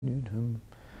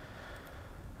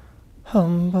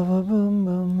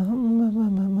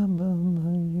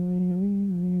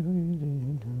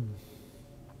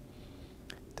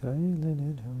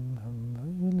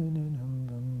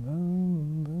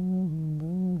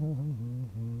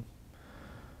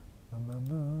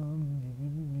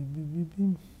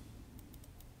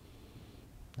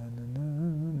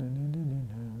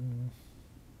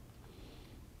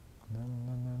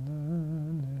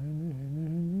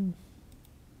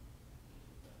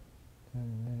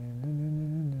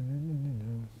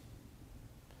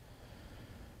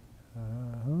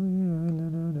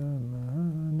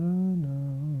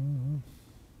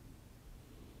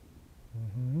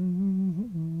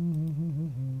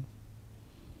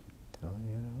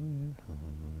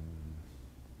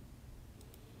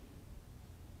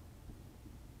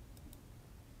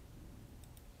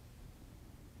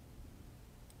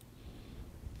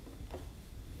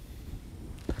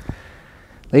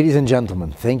Ladies and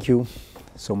gentlemen, thank you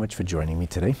so much for joining me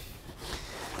today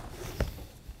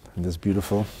on this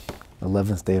beautiful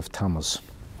 11th day of Tammuz.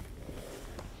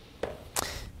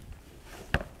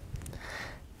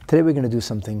 Today we're going to do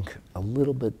something a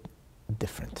little bit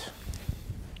different.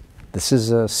 This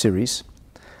is a series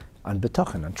on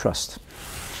Bitachon, on trust.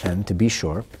 And to be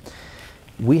sure,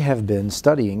 we have been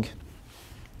studying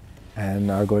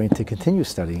and are going to continue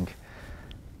studying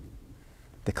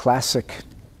the classic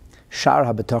Sha'ar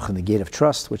HaBitachon, the Gate of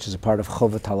Trust, which is a part of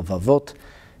Chovet HaLevavot,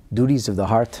 Duties of the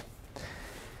Heart,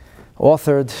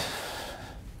 authored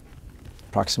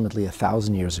approximately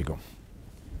 1,000 years ago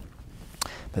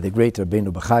by the great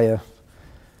Rabbeinu Bechaya,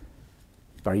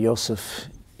 Bar Yosef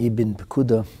Ibn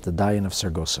Pekuda, the Dayan of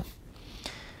Saragossa.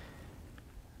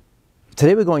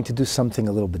 Today we're going to do something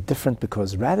a little bit different,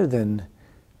 because rather than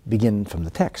begin from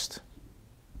the text,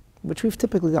 which we've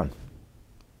typically done,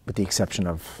 with the exception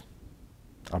of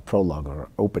our prologue or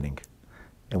opening,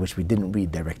 in which we didn't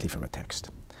read directly from a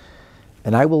text.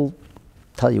 And I will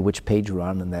tell you which page we're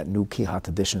on in that new Kihat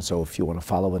edition, so if you want to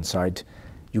follow inside,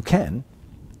 you can.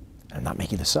 I'm not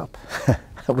making this up.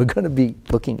 We're going to be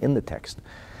looking in the text.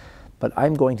 But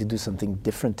I'm going to do something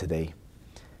different today,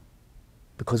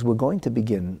 because we're going to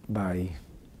begin by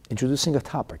introducing a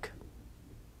topic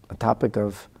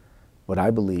of what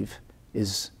I believe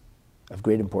is of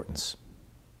great importance.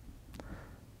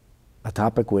 A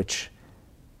topic which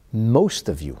most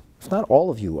of you, if not all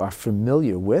of you, are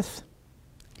familiar with,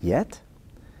 yet,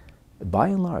 by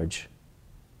and large,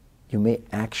 you may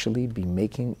actually be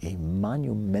making a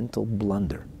monumental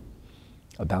blunder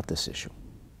about this issue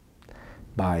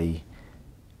by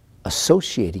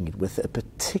associating it with a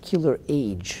particular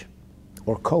age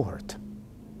or cohort.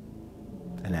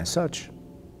 And as such,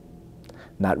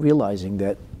 not realizing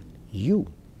that you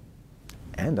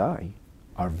and I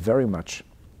are very much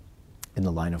in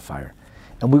the line of fire.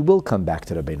 And we will come back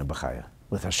to Rabbeinu Bechaya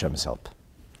with Hashem's help.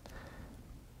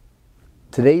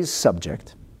 Today's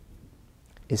subject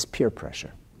is peer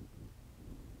pressure.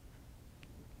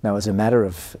 Now, as a matter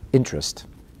of interest,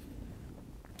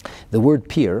 the word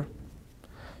peer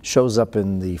shows up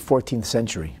in the 14th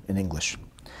century in English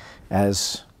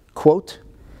as, quote,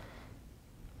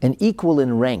 an equal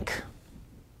in rank,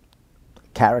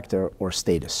 character, or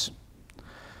status.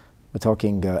 We're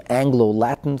talking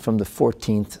Anglo-Latin from the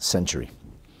 14th century.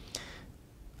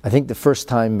 I think the first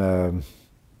time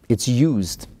it's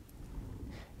used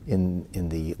in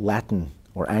the Latin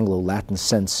or Anglo-Latin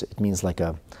sense, it means like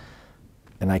a,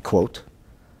 and I quote,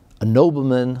 a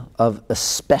nobleman of a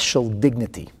special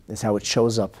dignity is how it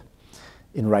shows up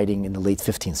in writing in the late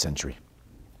 15th century.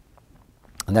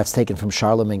 And that's taken from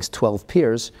Charlemagne's 12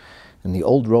 peers in the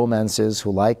old romances,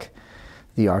 who, like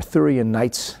the Arthurian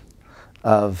knights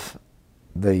of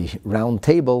the Round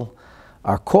Table,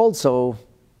 are called so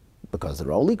because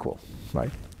they're all equal, right?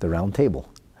 The Round Table.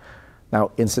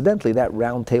 Now, incidentally, that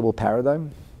Round Table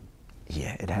paradigm,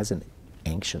 yeah, it has an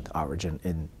ancient origin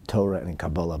in Torah and in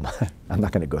Kabbalah. I'm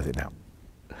not going to go there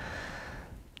now.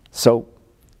 So,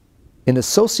 in a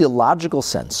sociological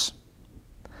sense,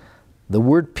 the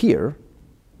word peer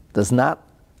does not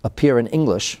appear in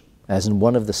English as in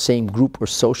one of the same group or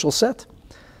social set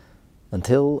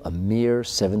until a mere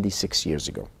 76 years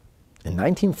ago. In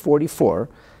 1944,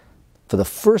 for the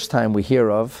first time we hear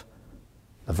of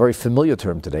a very familiar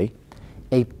term today,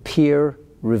 a peer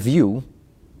review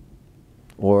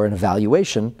or an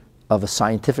evaluation of a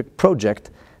scientific project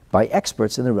by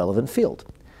experts in the relevant field.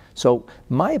 So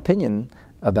my opinion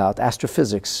about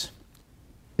astrophysics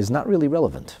is not really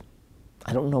relevant.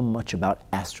 I don't know much about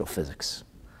astrophysics.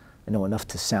 I know enough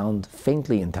to sound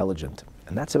faintly intelligent,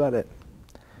 and that's about it.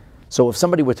 So if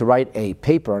somebody were to write a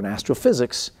paper on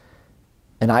astrophysics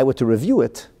and I were to review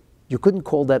it, You couldn't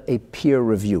call that a peer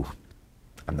review.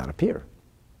 I'm not a peer.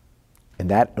 In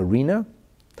that arena,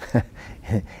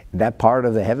 in that part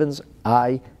of the heavens,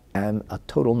 I am a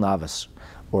total novice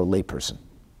or layperson.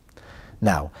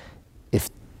 Now, if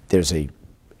there's a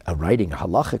writing, a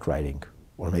halachic writing,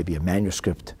 or maybe a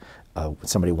manuscript,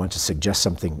 somebody wants to suggest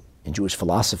something in Jewish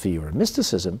philosophy or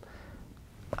mysticism,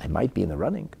 I might be in the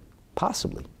running,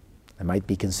 possibly. I might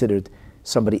be considered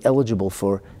somebody eligible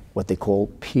for what they call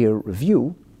peer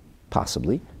review,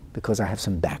 possibly, because I have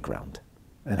some background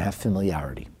and have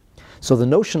familiarity. So the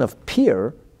notion of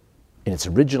peer, in its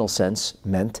original sense,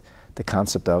 meant the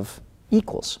concept of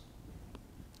equals.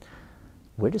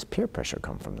 Where does peer pressure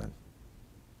come from then?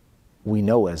 We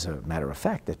know, as a matter of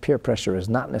fact, that peer pressure is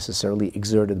not necessarily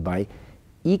exerted by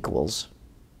equals,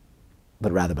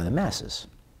 but rather by the masses.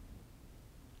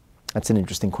 That's an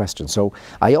interesting question. So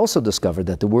I also discovered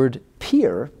that the word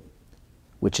peer,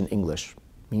 which in English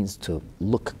means to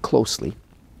look closely,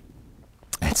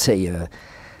 it's a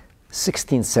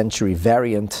 16th century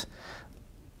variant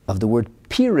of the word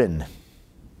peerin,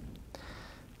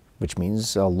 which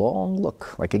means a long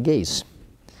look, like a gaze,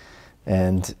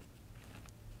 and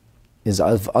is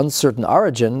of uncertain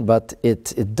origin, but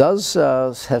it does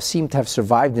have seemed to have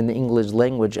survived in the English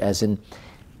language as in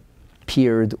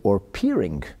peered or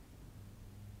peering,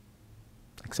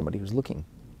 like somebody who's looking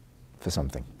for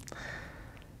something.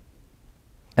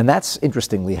 And that's,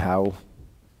 interestingly, how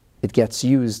it gets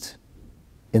used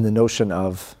in the notion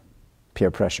of peer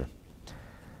pressure.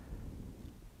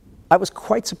 I was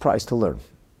quite surprised to learn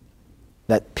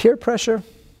that peer pressure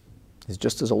is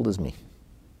just as old as me.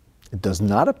 It does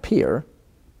not appear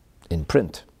in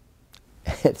print.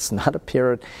 It's not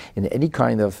appeared in any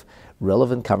kind of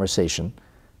relevant conversation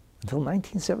until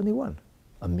 1971,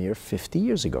 a mere 50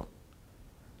 years ago.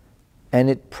 And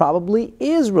it probably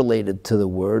is related to the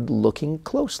word looking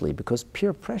closely, because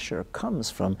peer pressure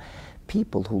comes from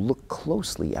people who look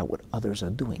closely at what others are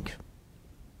doing.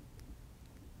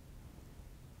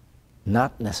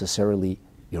 Not necessarily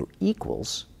your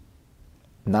equals,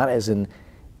 not as in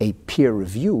a peer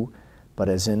review, but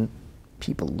as in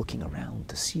people looking around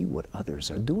to see what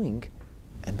others are doing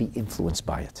and be influenced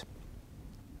by it.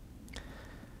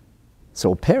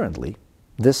 So apparently,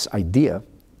 this idea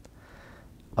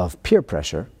of peer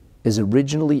pressure is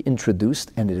originally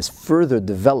introduced, and it is further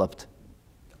developed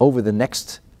over the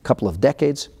next couple of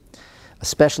decades,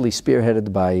 especially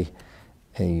spearheaded by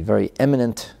a very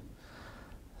eminent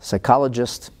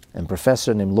psychologist and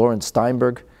professor named Lawrence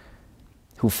Steinberg,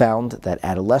 who found that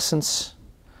adolescents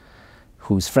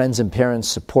whose friends and parents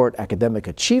support academic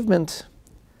achievement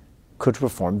could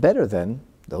perform better than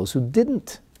those who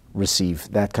didn't receive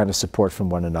that kind of support from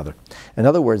one another. In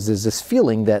other words, there's this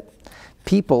feeling that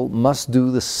people must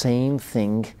do the same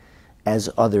thing as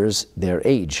others their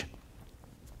age,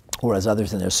 or as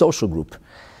others in their social group.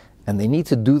 And they need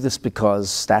to do this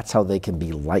because that's how they can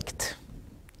be liked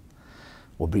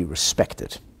or be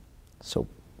respected. So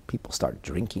people start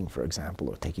drinking, for example,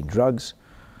 or taking drugs,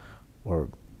 or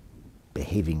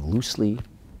behaving loosely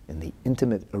in the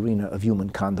intimate arena of human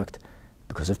conduct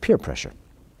because of peer pressure.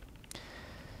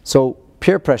 So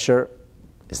peer pressure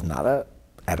is not an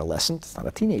adolescent, it's not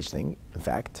a teenage thing. In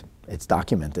fact, it's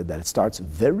documented that it starts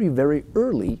very, very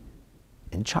early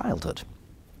in childhood.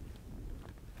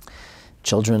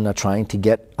 Children are trying to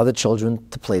get other children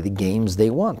to play the games they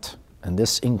want. And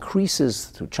this increases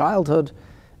through childhood,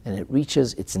 and it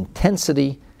reaches its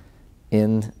intensity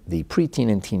in the preteen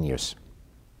and teen years.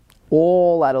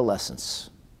 All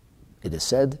adolescents, it is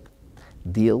said,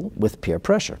 deal with peer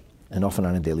pressure, and often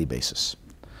on a daily basis.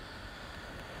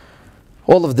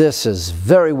 All of this is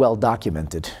very well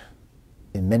documented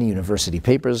in many university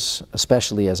papers,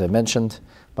 especially, as I mentioned,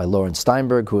 by Lawrence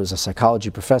Steinberg, who is a psychology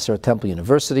professor at Temple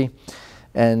University.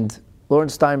 And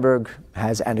Lawrence Steinberg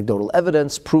has anecdotal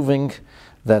evidence proving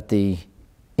that the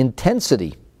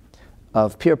intensity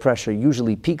of peer pressure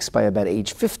usually peaks by about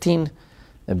age 15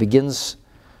 and begins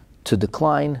to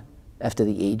decline after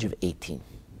the age of 18.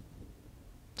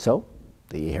 So,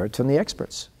 they hear it from the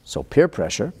experts. So peer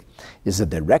pressure is a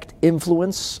direct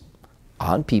influence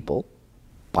on people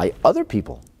by other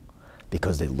people,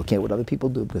 because they're looking at what other people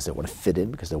do, because they want to fit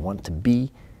in, because they want to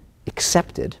be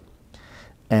accepted.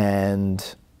 And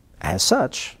as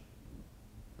such,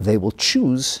 they will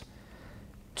choose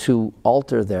to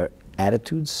alter their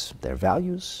attitudes, their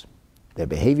values, their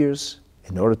behaviors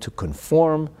in order to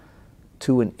conform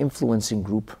to an influencing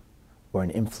group or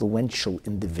an influential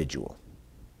individual.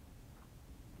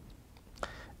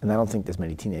 And I don't think there's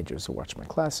many teenagers who watch my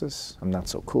classes. I'm not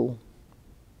so cool.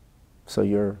 So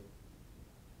you're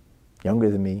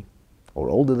younger than me or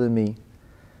older than me.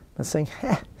 and saying,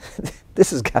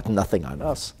 this has got nothing on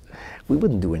us. We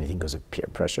wouldn't do anything because of peer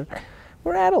pressure.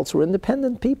 We're adults, we're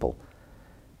independent people.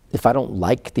 If I don't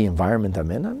like the environment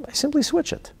I'm in, I simply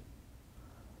switch it.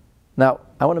 Now,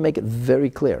 I want to make it very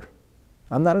clear.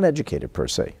 I'm not an educator per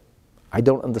se. I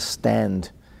don't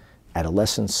understand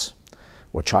adolescence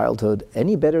or childhood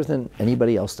any better than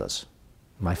anybody else does.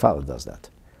 My father does that.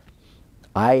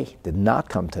 I did not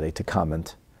come today to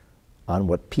comment on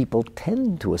what people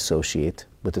tend to associate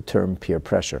with the term peer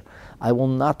pressure. I will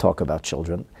not talk about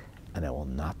children, and I will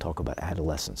not talk about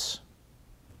adolescence.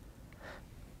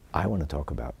 I want to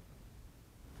talk about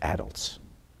adults.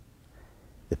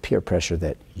 The peer pressure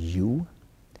that you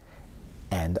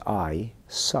and I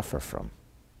suffer from.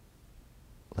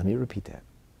 Let me repeat that.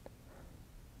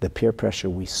 The peer pressure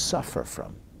we suffer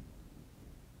from.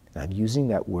 And I'm using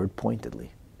that word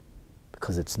pointedly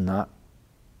because it's not,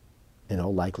 in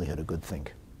all likelihood, a good thing.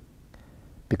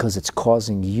 Because it's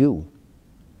causing you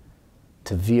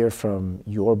to veer from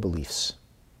your beliefs,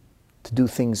 to do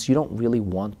things you don't really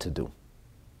want to do.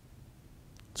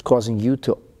 It's causing you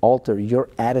to alter your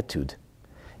attitude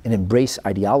and embrace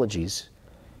ideologies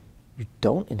you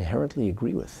don't inherently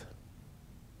agree with.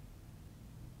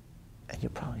 And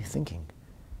you're probably thinking,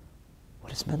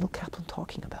 what is Mendel Kaplan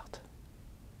talking about?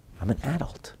 I'm an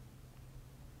adult.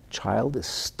 A child is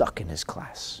stuck in his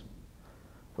class.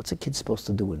 What's a kid supposed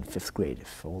to do in 5th grade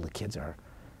if all the kids are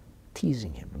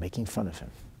teasing him or making fun of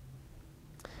him?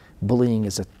 Bullying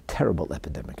is a terrible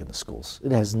epidemic in the schools.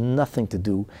 It has nothing to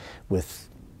do with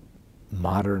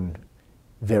modern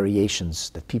variations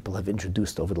that people have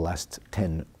introduced over the last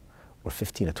 10 or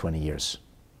 15 or 20 years.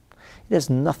 It has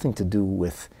nothing to do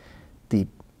with the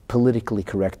politically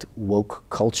correct woke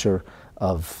culture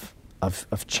of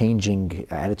changing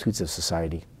attitudes of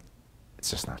society. It's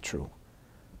just not true.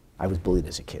 I was bullied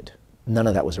as a kid. None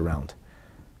of that was around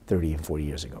 30 and 40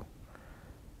 years ago.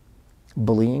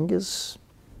 Bullying is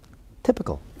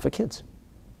typical for kids.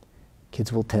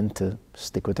 Kids will tend to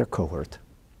stick with their cohort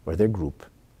or their group.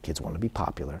 Kids want to be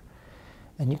popular.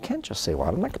 And you can't just say, well,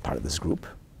 I'm not part of this group.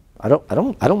 I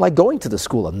don't like going to the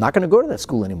school. I'm not going to go to that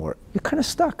school anymore. You're kind of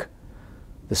stuck.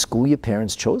 The school your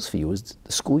parents chose for you is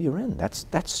the school you're in.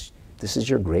 This is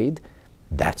your grade.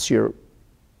 Those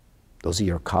are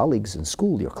your colleagues in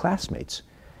school, your classmates.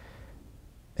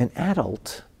 An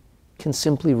adult can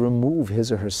simply remove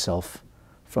his or herself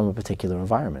from a particular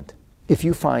environment. If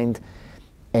you find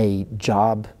a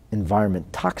job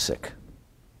environment toxic,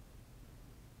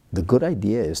 the good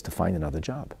idea is to find another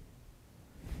job.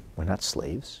 We're not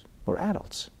slaves, we're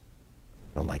adults.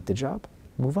 You don't like the job?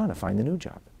 Move on and find a new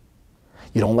job.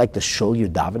 You don't like the shul you're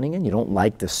davening in? You don't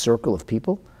like the circle of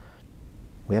people?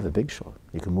 We have a big shul.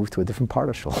 You can move to a different part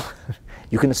of shul.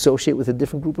 You can associate with a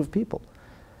different group of people.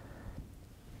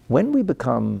 When we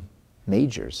become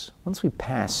majors, once we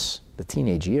pass the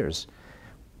teenage years,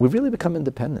 we really become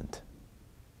independent.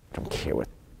 I don't care what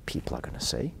people are going to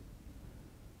say.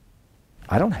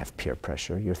 I don't have peer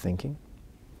pressure, you're thinking.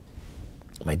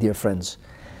 My dear friends,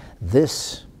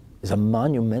 this is a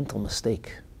monumental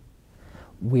mistake.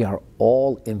 We are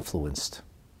all influenced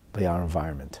by our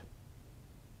environment,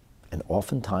 and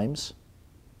oftentimes,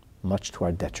 much to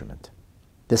our detriment.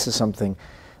 This is something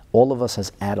all of us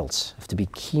as adults have to be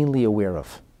keenly aware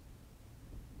of.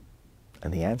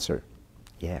 And the answer,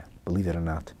 yeah, believe it or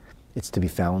not, it's to be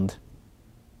found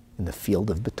in the field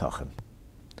of Bitachon.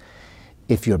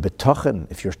 If your Bitachon,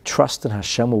 if your trust in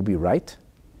Hashem will be right,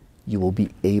 you will be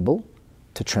able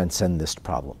to transcend this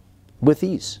problem with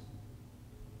ease.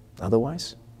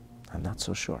 Otherwise, I'm not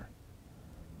so sure.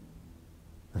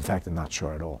 In fact, I'm not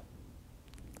sure at all.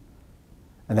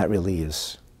 And that really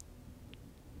is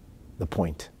the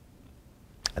point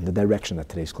and the direction that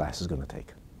today's class is going to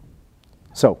take.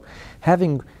 So,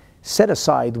 having set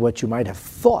aside what you might have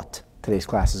thought today's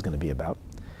class is going to be about,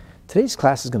 today's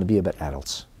class is going to be about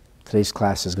adults. Today's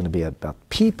class is going to be about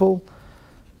people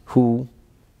who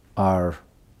are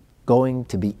going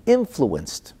to be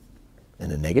influenced in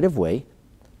a negative way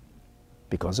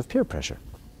because of peer pressure.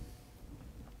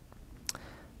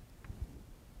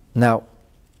 Now,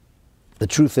 the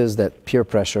truth is that peer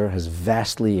pressure has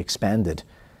vastly expanded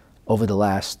over the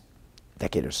last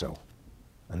decade or so,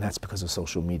 and that's because of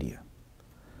social media.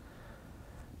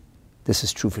 This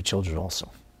is true for children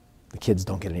also. The kids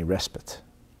don't get any respite.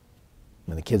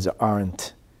 When the kids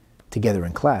aren't together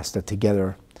in class, they're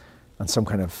together on some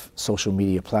kind of social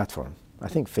media platform. I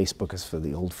think Facebook is for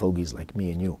the old fogies like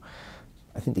me and you.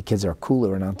 I think the kids are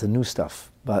cooler and onto new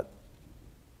stuff, but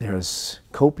there's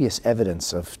copious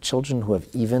evidence of children who have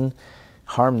even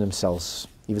harmed themselves,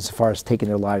 even so far as taking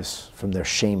their lives from their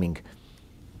shaming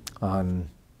on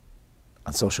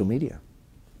social media.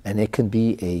 And it can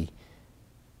be a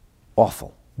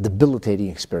awful, debilitating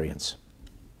experience.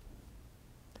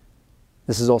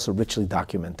 This is also richly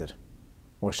documented,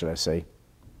 or should I say,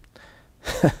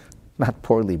 not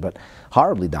poorly, but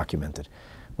horribly documented,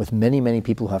 with many, many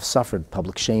people who have suffered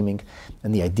public shaming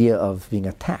and the idea of being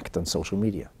attacked on social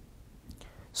media.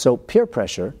 So peer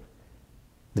pressure,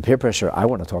 the peer pressure I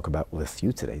want to talk about with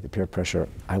you today, the peer pressure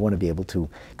I want to be able to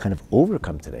kind of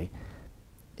overcome today,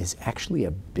 is actually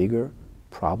a bigger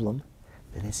problem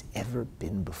than has ever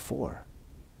been before.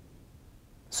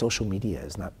 Social media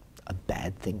is not a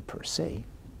bad thing per se.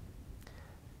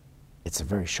 It's a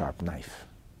very sharp knife.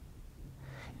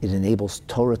 It enables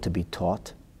Torah to be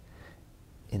taught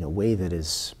in a way that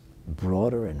is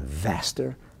broader and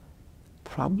vaster,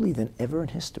 probably than ever in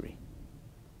history.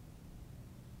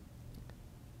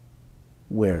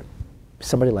 Where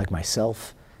somebody like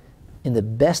myself, in the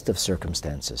best of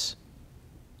circumstances,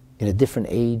 in a different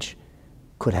age,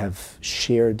 could have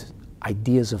shared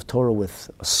ideas of Torah with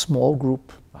a small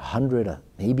group, 100,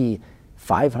 maybe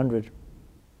 500,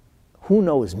 who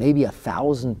knows, maybe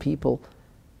 1,000 people.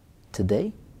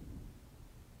 Today,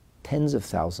 tens of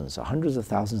thousands, hundreds of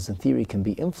thousands in theory can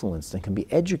be influenced and can be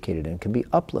educated and can be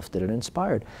uplifted and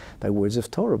inspired by words of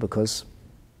Torah, because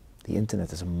the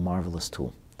internet is a marvelous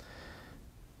tool.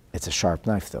 It's a sharp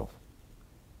knife though,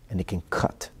 and it can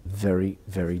cut very,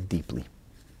 very deeply.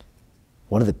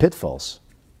 One of the pitfalls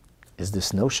is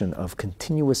this notion of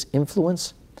continuous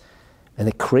influence and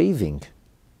a craving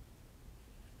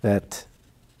that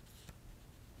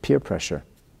peer pressure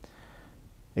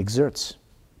exerts.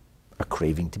 A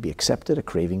craving to be accepted, a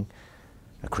craving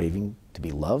to be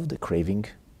loved, a craving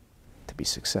to be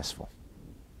successful.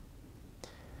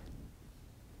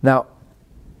 Now,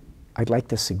 I'd like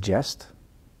to suggest,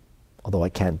 although I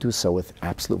can't do so with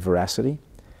absolute veracity,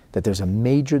 that there's a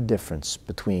major difference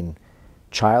between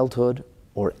childhood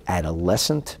or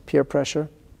adolescent peer pressure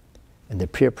and the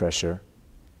peer pressure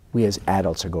we as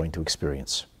adults are going to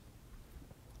experience.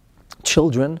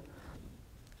 Children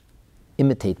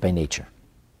imitate by nature.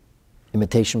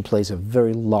 Imitation plays a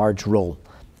very large role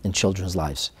in children's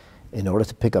lives. In order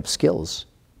to pick up skills,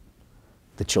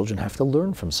 the children have to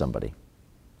learn from somebody.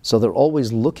 So they're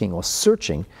always looking or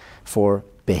searching for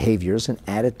behaviors and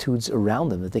attitudes around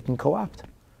them that they can co-opt.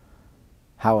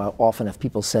 How often have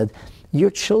people said, your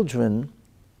children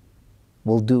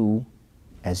will do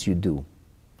as you do,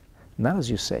 not as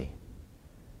you say.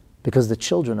 Because the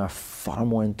children are far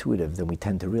more intuitive than we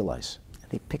tend to realize.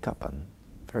 They pick up on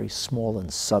very small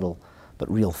and subtle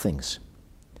but real things.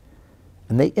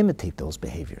 And they imitate those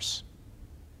behaviors.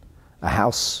 A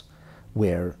house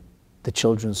where the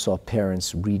children saw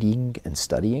parents reading and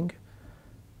studying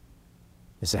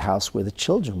is a house where the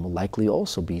children will likely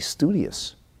also be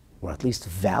studious, or at least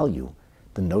value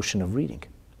the notion of reading.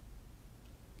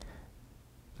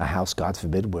 A house, God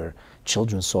forbid, where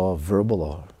children saw verbal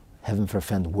or, heaven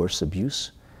forfend, worse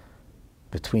abuse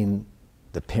between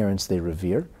the parents they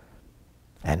revere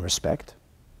and respect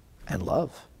and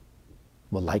love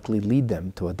will likely lead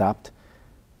them to adopt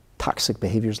toxic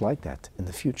behaviors like that in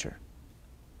the future.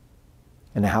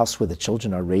 In a house where the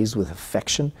children are raised with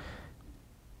affection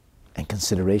and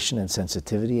consideration and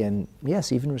sensitivity and,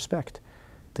 yes, even respect,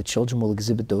 the children will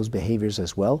exhibit those behaviors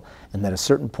as well, and at a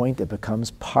certain point it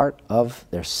becomes part of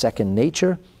their second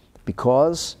nature,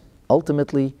 because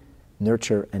ultimately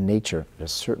nurture and nature at a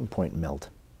certain point meld.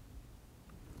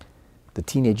 The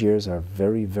teenage years are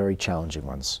very, very challenging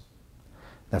ones.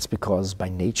 That's because by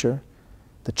nature,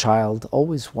 the child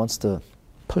always wants to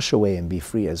push away and be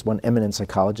free. As one eminent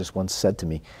psychologist once said to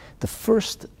me, the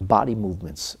first body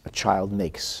movements a child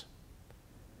makes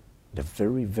at a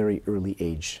very, very early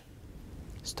age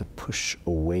is to push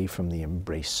away from the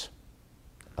embrace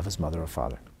of his mother or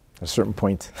father. At a certain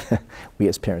point, we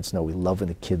as parents know we love when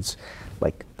the kids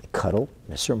they cuddle.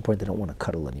 At a certain point, they don't want to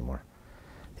cuddle anymore.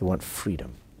 They want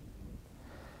freedom.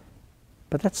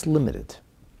 But that's limited.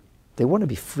 They want to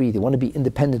be free. They want to be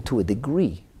independent to a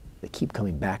degree. They keep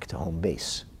coming back to home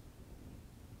base.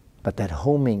 But that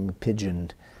homing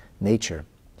pigeon nature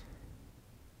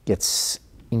gets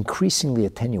increasingly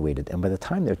attenuated, and by the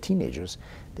time they're teenagers,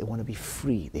 they want to be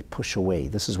free. They push away.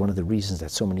 This is one of the reasons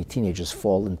that so many teenagers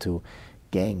fall into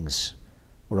gangs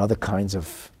or other kinds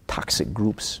of toxic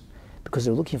groups, because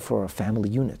they're looking for a family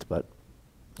unit, but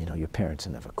your parents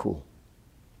are never cool.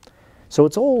 So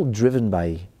it's all driven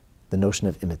by the notion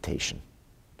of imitation.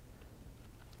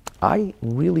 I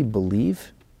really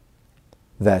believe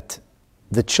that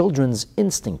the children's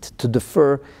instinct to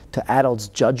defer to adults'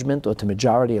 judgment or to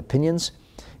majority opinions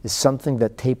is something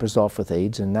that tapers off with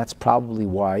age, and that's probably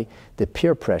why the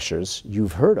peer pressures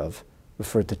you've heard of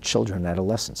refer to children and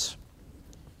adolescents.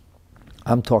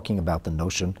 I'm talking about the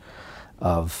notion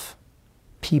of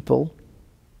people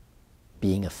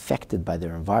being affected by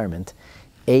their environment,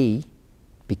 A,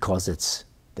 because it's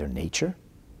their nature,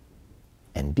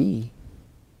 and B,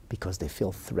 because they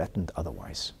feel threatened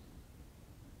otherwise.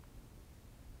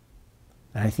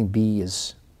 And I think B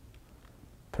is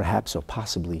perhaps or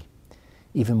possibly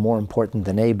even more important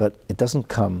than A, but it doesn't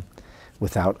come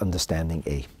without understanding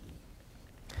A.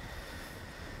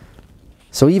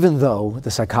 So even though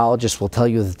the psychologist will tell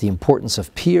you that the importance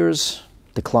of peers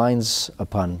declines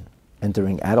upon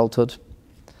entering adulthood,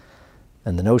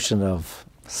 and the notion of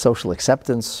social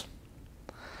acceptance,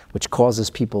 which causes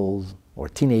people or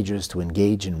teenagers to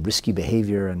engage in risky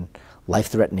behavior and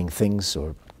life-threatening things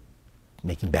or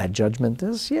making bad judgment,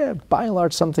 is, yeah, by and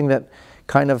large something that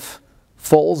kind of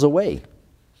falls away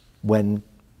when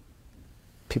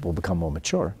people become more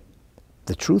mature.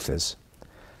 The truth is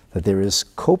that there is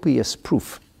copious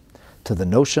proof to the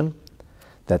notion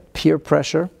that peer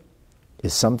pressure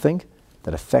is something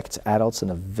that affects adults in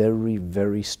a very,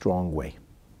 very strong way.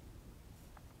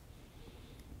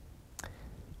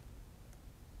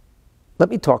 Let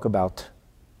me talk about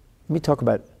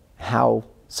how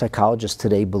psychologists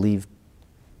today believe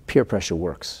peer pressure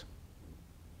works.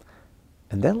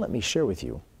 And then let me share with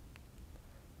you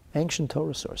ancient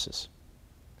Torah sources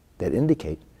that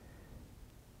indicate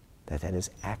that that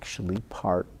is actually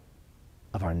part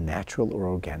of our natural or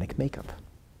organic makeup.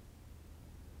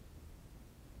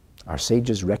 Our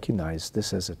sages recognized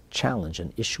this as a challenge,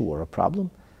 an issue, or a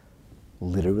problem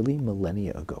literally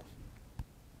millennia ago.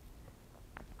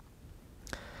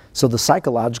 So the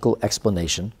psychological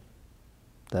explanation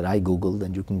that I Googled,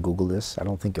 and you can Google this, I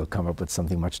don't think you'll come up with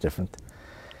something much different.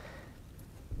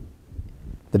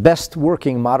 The best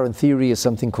working modern theory is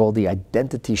something called the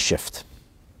identity shift.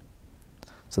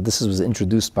 So this was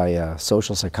introduced by a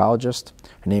social psychologist.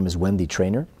 Her name is Wendy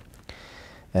Trainer.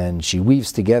 And she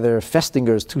weaves together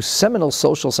Festinger's two seminal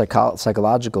social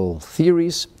psychological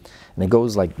theories. And it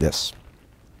goes like this.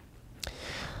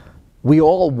 We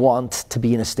all want to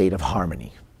be in a state of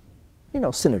harmony. You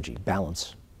know, synergy,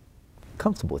 balance,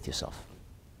 comfortable with yourself.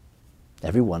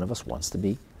 Every one of us wants to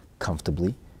be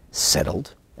comfortably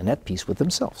settled and at peace with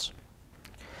themselves.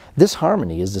 This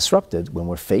harmony is disrupted when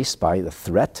we're faced by the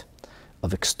threat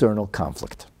of external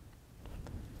conflict.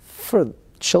 For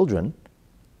children,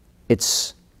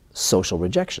 it's social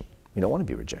rejection. We don't want to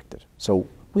be rejected. So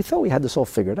we thought we had this all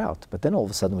figured out, but then all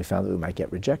of a sudden we found that we might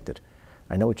get rejected.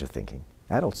 I know what you're thinking.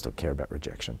 Adults don't care about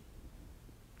rejection.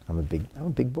 I'm a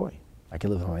big boy. I can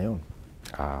live on my own.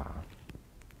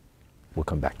 We'll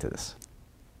come back to this.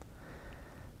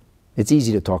 It's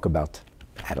easy to talk about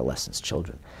adolescents,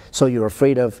 children. So you're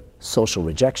afraid of social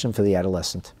rejection for the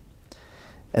adolescent,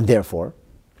 and therefore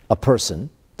a person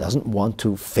doesn't want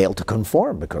to fail to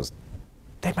conform because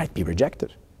they might be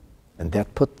rejected. And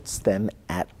that puts them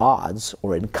at odds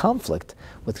or in conflict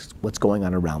with what's going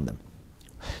on around them.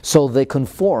 So they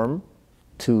conform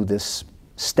to this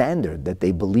standard that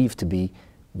they believe to be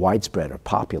widespread or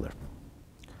popular.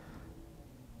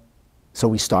 So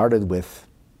we started with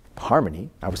harmony.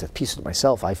 I was at peace with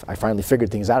myself. I finally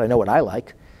figured things out. I know what I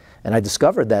like. And I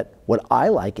discovered that what I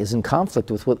like is in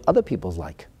conflict with what other people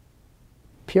like.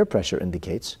 Peer pressure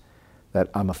indicates that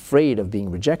I'm afraid of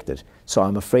being rejected. So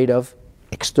I'm afraid of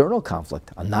external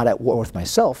conflict. I'm not at war with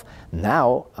myself.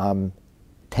 Now I'm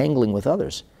tangling with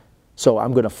others. So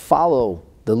I'm going to follow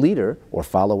the leader or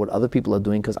follow what other people are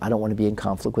doing because I don't want to be in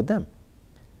conflict with them.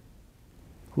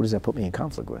 Who does that put me in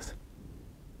conflict with?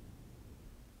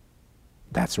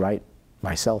 That's right,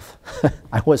 myself.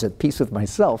 I was at peace with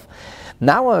myself.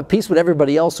 Now I'm at peace with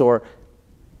everybody else or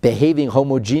behaving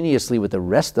homogeneously with the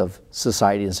rest of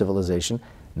society and civilization.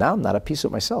 Now I'm not at peace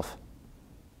with myself.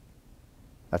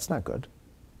 That's not good.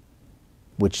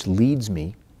 Which leads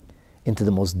me into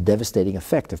the most devastating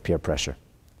effect of peer pressure,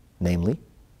 namely,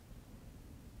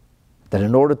 that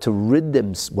in order to rid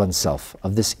oneself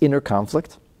of this inner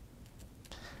conflict,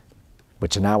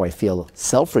 which now I feel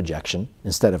self-rejection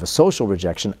instead of a social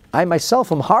rejection, I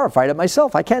myself am horrified at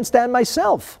myself. I can't stand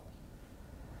myself.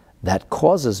 That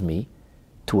causes me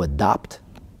to adopt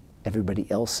everybody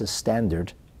else's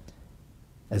standard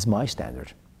as my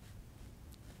standard.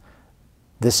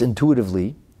 This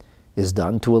intuitively is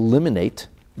done to eliminate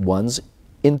one's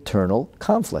internal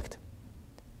conflict,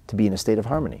 to be in a state of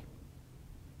harmony.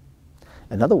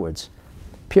 In other words,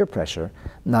 peer pressure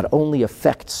not only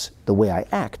affects the way I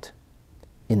act,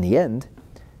 in the end,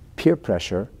 peer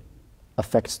pressure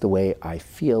affects the way I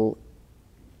feel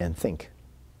and think.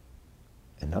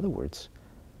 In other words,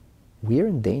 we are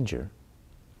in danger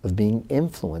of being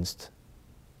influenced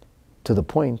to the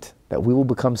point that we will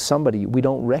become somebody we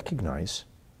don't recognize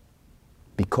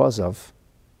because of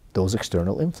those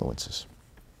external influences.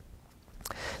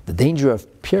 The danger of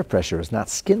peer pressure is not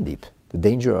skin deep. The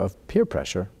danger of peer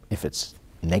pressure, if it's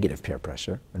negative peer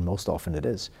pressure, and most often it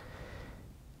is,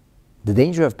 the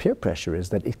danger of peer pressure is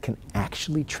that it can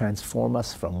actually transform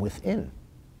us from within.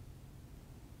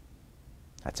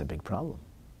 That's a big problem.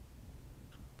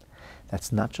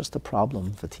 That's not just a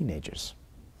problem for teenagers.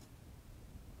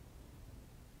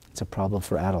 It's a problem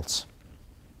for adults.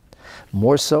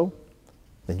 More so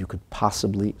than you could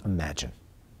possibly imagine.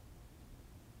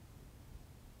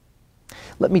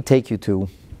 Let me take you to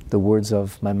the words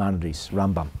of Maimonides,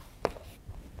 Rambam.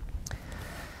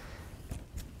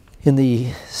 In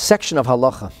the section of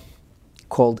halacha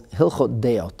called Hilchot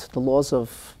Deot, the laws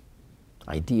of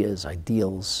ideas,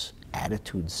 ideals,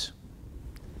 attitudes,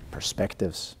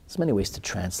 perspectives. There's many ways to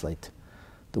translate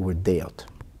the word Deot,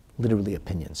 literally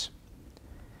opinions.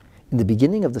 In the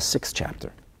beginning of the 6th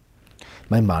chapter,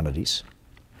 Maimonides,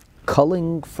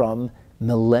 culling from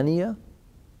millennia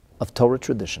of Torah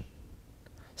tradition,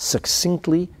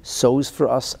 succinctly sews for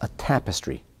us a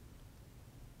tapestry,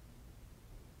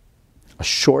 a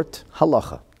short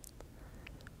halacha,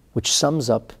 which sums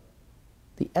up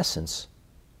the essence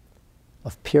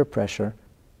of peer pressure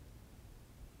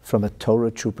from a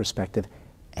Torah true perspective,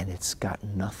 and it's got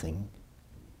nothing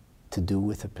to do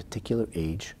with a particular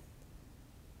age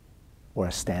or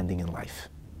a standing in life.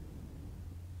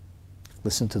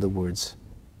 Listen to the words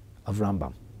of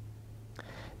Rambam.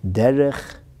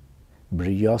 Derech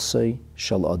briyosei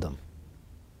shel adam.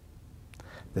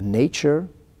 The nature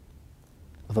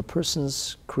of a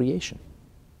person's creation.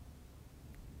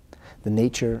 The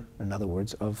nature, in other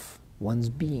words, of one's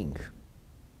being.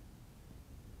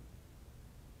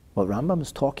 What Rambam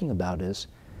is talking about is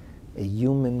a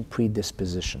human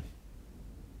predisposition.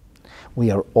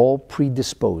 We are all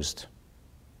predisposed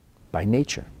by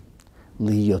nature.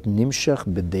 Liyot nimshach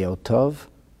b'deotov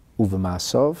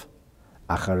uv'masov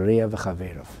achareya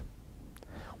v'chaverov.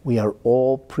 We are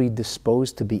all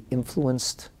predisposed to be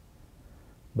influenced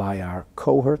by our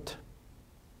cohort,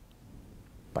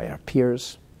 by our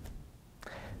peers,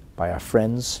 by our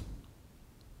friends,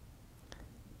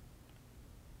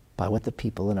 by what the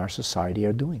people in our society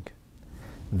are doing.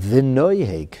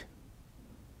 V'noyheg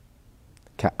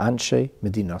ka'anshe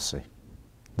medinase.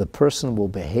 The person will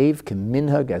behave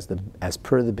keminhag, as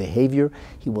per the behavior.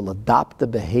 He will adopt the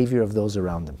behavior of those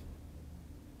around him.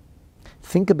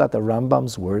 Think about the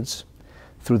Rambam's words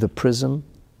through the prism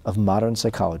of modern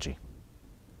psychology.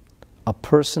 A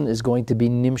person is going to be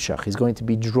nimshach, he's going to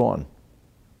be drawn.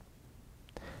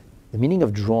 The meaning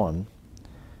of drawn,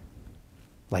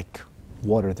 like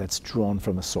water that's drawn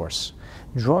from a source.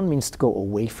 Drawn means to go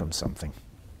away from something.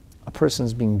 A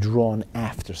person's being drawn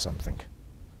after something.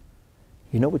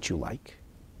 You know what you like,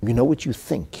 you know what you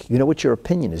think, you know what your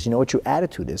opinion is, you know what your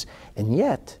attitude is, and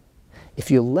yet,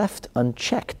 if you're left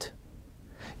unchecked,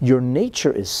 your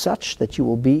nature is such that you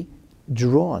will be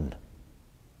drawn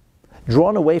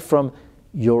away from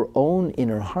your own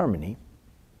inner harmony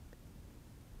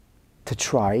to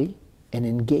try and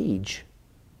engage,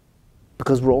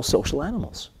 because we're all social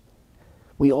animals.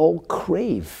 We all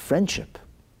crave friendship.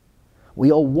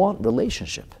 We all want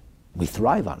relationship. We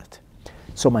thrive on it.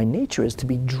 So my nature is to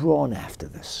be drawn after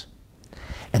this.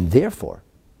 And therefore,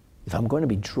 if I'm going to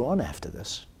be drawn after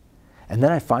this, and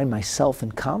then I find myself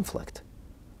in conflict,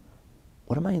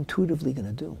 what am I intuitively going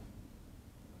to do?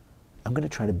 I'm going to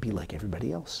try to be like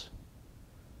everybody else.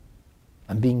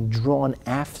 I'm being drawn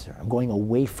after. I'm going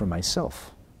away from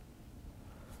myself.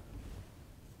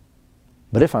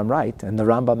 But if I'm right, and the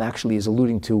Rambam actually is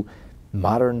alluding to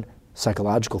modern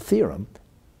psychological theorem,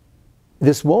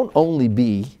 this won't only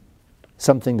be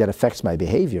something that affects my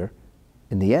behavior.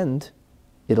 In the end,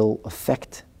 it'll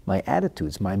affect my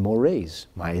attitudes, my mores,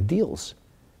 my ideals,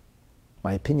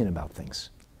 my opinion about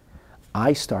things.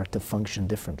 I start to function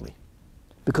differently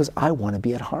because I want to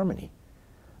be at harmony.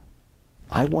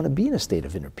 I want to be in a state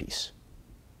of inner peace.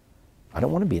 I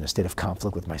don't want to be in a state of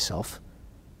conflict with myself.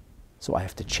 So I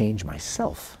have to change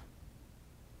myself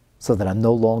so that I'm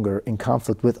no longer in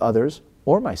conflict with others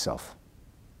or myself.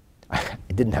 I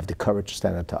didn't have the courage to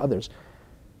stand up to others.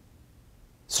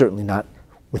 Certainly not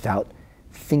without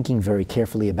thinking very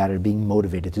carefully about it, being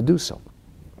motivated to do so.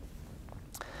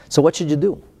 So what should you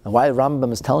do? And why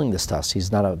Rambam is telling this to us?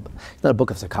 He's not a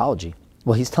book of psychology.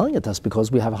 Well, he's telling it to us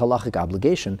because we have a halachic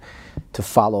obligation to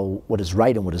follow what is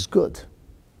right and what is good.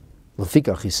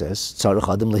 Lefikach, he says, tzarich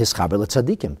adam lehischaber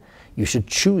letzadikim. You should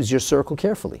choose your circle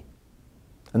carefully.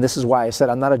 And this is why I said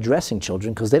I'm not addressing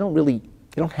children, because they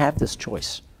don't have this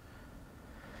choice.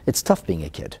 It's tough being a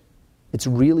kid. It's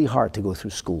really hard to go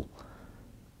through school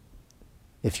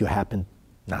if you happen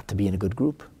not to be in a good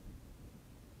group.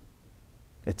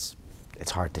 It's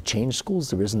hard to change schools.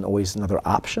 There isn't always another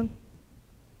option.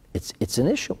 It's an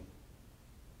issue.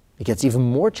 It gets even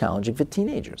more challenging for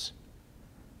teenagers.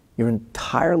 You're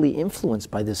entirely influenced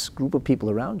by this group of people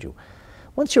around you.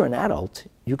 Once you're an adult,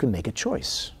 you can make a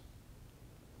choice.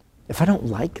 If I don't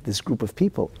like this group of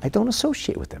people, I don't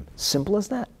associate with them. Simple as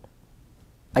that.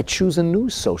 I choose a new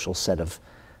social set of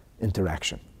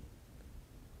interaction.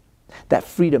 That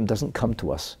freedom doesn't come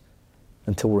to us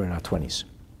until we're in our 20s.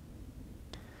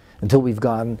 Until we've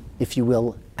gone, if you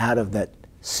will, out of that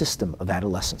system of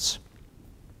adolescence.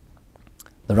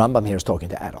 The Rambam here is talking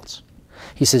to adults.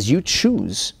 He says, you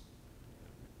choose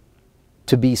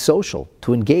to be social,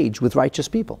 to engage with righteous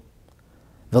people.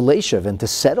 V'leishav, and to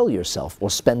settle yourself or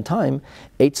spend time,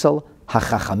 etzel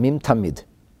hachachamim tamid.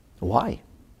 Why?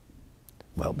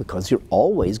 Well, because you're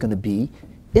always going to be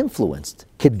influenced.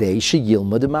 Kedei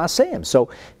sheyilmad ma'aseim. So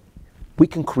we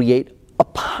can create a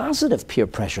positive peer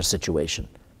pressure situation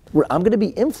where I'm going to be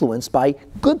influenced by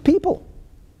good people.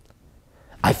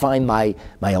 I find my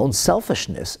own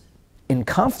selfishness in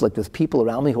conflict with people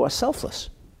around me who are selfless.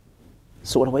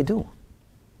 So what do?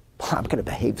 Well, I'm going to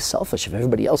behave selfish if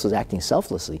everybody else is acting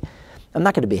selflessly. I'm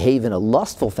not going to behave in a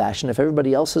lustful fashion if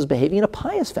everybody else is behaving in a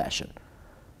pious fashion.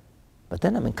 But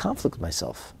then I'm in conflict with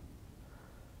myself.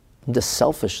 I'm this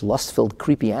selfish, lust-filled,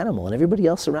 creepy animal, and everybody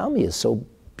else around me is so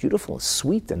beautiful,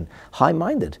 sweet, and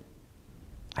high-minded.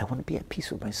 I want to be at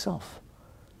peace with myself.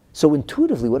 So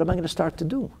intuitively, what am I going to start to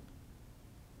do?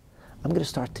 I'm going to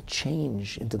start to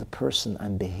change into the person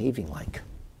I'm behaving like.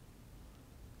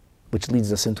 Which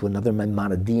leads us into another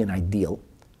Maimonidean ideal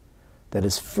that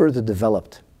is further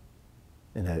developed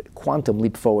in a quantum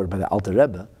leap forward by the Alter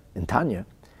Rebbe in Tanya,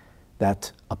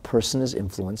 that a person is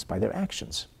influenced by their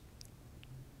actions.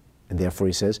 And therefore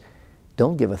he says,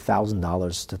 don't give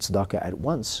 $1,000 to tzedakah at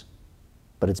once,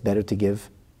 but it's better to give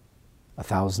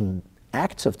 1,000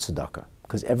 acts of tzedakah,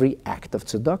 because every act of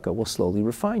tzedakah will slowly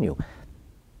refine you.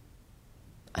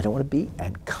 I don't want to be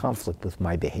in conflict with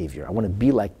my behavior. I want to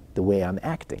be like the way I'm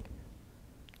acting.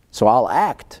 So I'll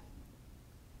act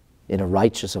in a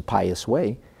righteous or pious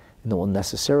way, and it will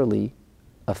necessarily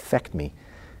affect me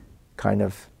kind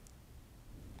of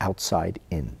outside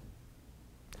in.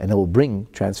 And it will bring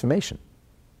transformation.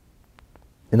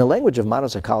 In the language of modern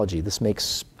psychology, this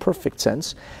makes perfect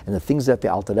sense, and the things that the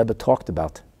Alter Rebbe talked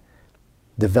about,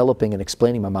 developing and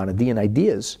explaining Maimonidean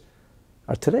ideas,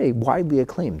 are today widely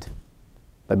acclaimed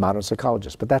by modern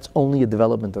psychologists. But that's only a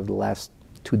development of the last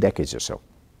 2 decades or so.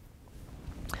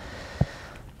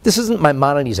 This isn't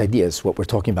Maimonides' ideas, what we're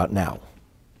talking about now.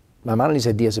 Maimonides'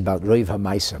 ideas about Roiv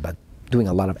HaMaisa, about doing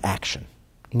a lot of action,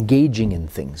 engaging in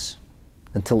things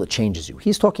until it changes you.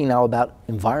 He's talking now about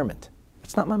environment.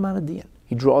 It's not Maimonidean.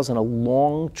 He draws on a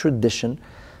long tradition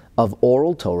of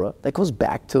oral Torah that goes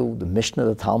back to the Mishnah,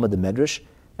 the Talmud, the Medrash,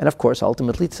 and of course,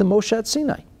 ultimately to Moshe at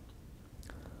Sinai.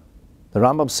 The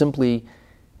Rambam simply,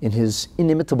 in his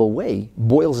inimitable way,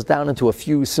 boils it down into a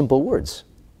few simple words.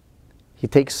 He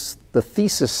takes the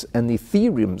thesis and the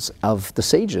theorems of the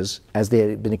sages as they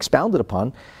had been expounded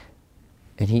upon,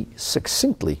 and he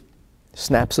succinctly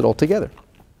snaps it all together.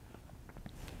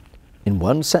 In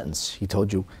one sentence, he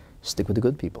told you, stick with the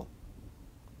good people.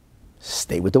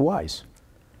 Stay with the wise.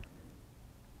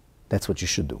 That's what you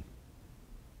should do.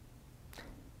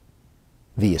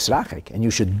 V'yisrachek, and you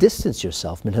should distance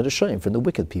yourself min harashayim, from the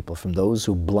wicked people, from those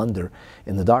who blunder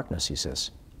in the darkness, he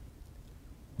says.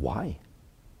 Why?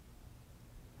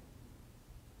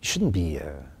 You shouldn't be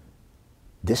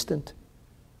distant,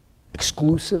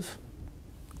 exclusive,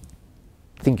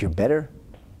 think you're better.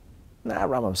 Nah,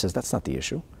 Rambam says that's not the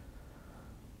issue.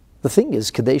 The thing is,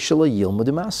 kedei shelo yilmadu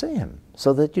ma'aseim,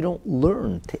 so that you don't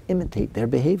learn to imitate their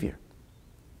behavior.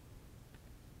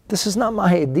 This is not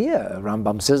my idea,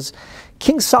 Rambam says.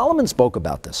 King Solomon spoke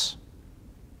about this.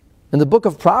 In the book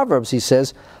of Proverbs, he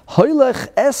says, Hoylech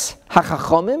es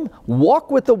hachachomim,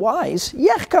 walk with the wise,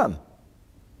 yechkam.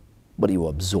 What, do you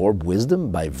absorb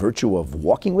wisdom by virtue of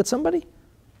walking with somebody?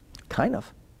 Kind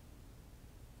of.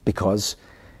 Because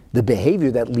the behavior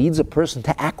that leads a person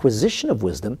to acquisition of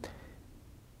wisdom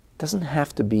doesn't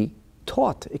have to be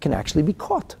taught. It can actually be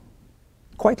caught,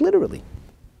 quite literally.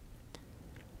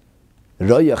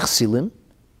 Royach silim,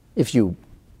 if you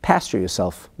pasture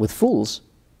yourself with fools,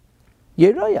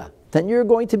 yeroya, then you're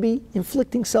going to be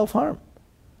inflicting self-harm.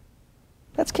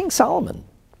 That's King Solomon,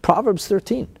 Proverbs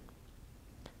 13.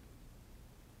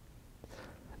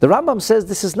 The Rambam says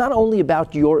this is not only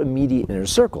about your immediate inner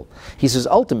circle. He says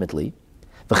ultimately,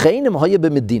 what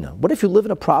if you live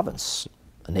in a province,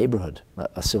 a neighborhood,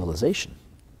 a civilization?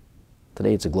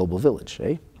 Today it's a global village,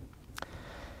 eh?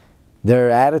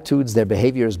 Their attitudes, their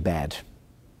behavior is bad.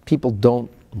 People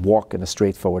don't walk in a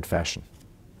straightforward fashion.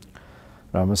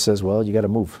 Rama says, well, you got to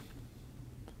move.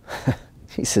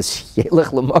 He says, go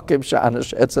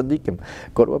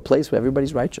to a place where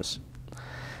everybody's righteous.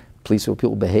 A place where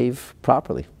people behave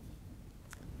properly.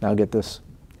 Now get this.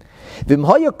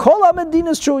 What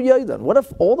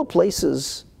if all the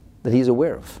places that he's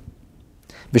aware of,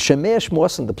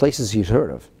 the places he's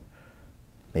heard of,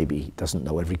 maybe he doesn't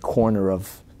know every corner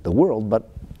of the world, but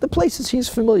the places he's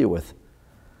familiar with,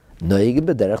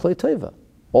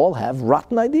 all have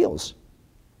rotten ideals.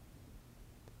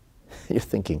 You're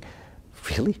thinking,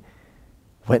 really?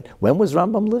 When was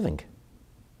Rambam living?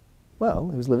 Well,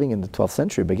 he was living in the 12th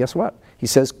century, but guess what? He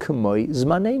says, K'moi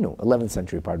zmanenu, 11th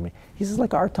century, pardon me. He says,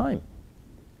 like our time.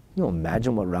 You know,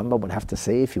 imagine what Rambam would have to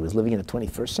say if he was living in the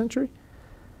 21st century?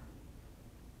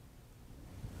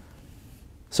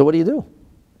 So what do?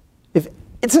 If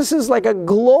this is like a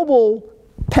global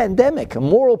pandemic, a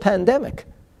moral pandemic,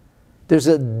 there's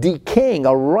a decaying,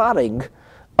 a rotting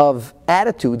of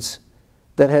attitudes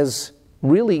that has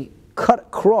really cut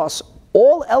across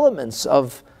all elements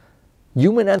of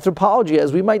human anthropology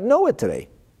as we might know it today.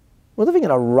 We're living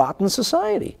in a rotten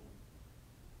society.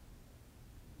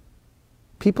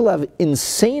 People have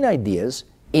insane ideas,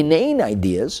 inane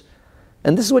ideas,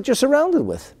 and this is what you're surrounded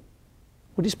with.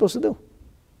 What are you supposed to do?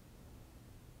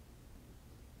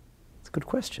 It's a good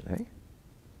question, eh?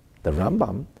 The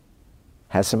Rambam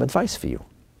has some advice for you.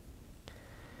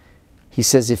 He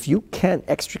says, if you can't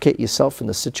extricate yourself from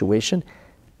the situation,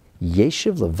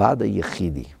 yeshiv levada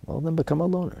yechidi, well then become a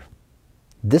loner.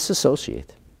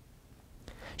 Disassociate.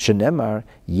 Shenemar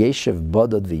yeshiv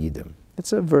bodod v'yidim.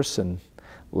 It's a verse in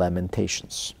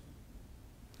Lamentations.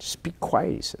 Just be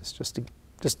quiet, he says. Just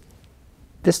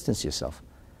distance yourself.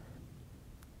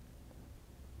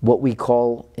 What we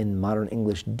call in modern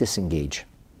English disengage.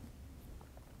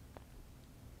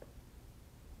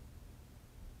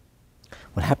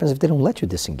 What happens if they don't let you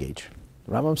disengage?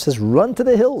 The Rambam says, run to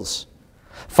the hills.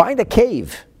 Find a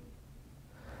cave.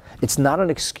 It's not an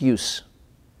excuse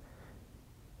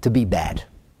to be bad.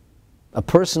 A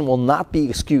person will not be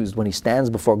excused when he stands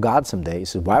before God someday. He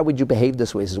says, why would you behave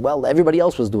this way? He says, well, everybody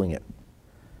else was doing it.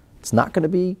 It's not going to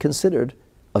be considered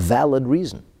a valid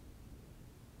reason.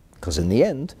 Because in the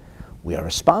end, we are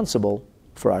responsible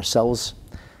for ourselves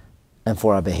and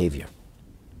for our behavior.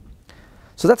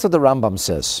 So that's what the Rambam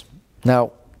says.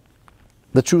 Now,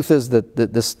 the truth is that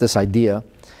this idea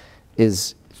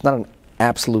is it's not an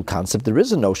absolute concept. There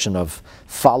is a notion of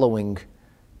following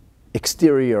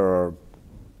exterior or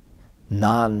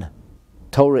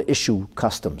non-Torah issue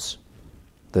customs.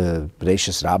 The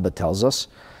Bereshis Rabbah tells us,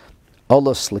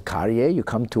 Olos Likarye, you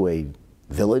come to a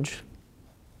village,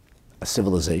 a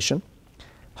civilization,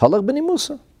 Halach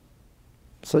b'nimusa.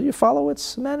 So you follow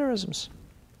its mannerisms.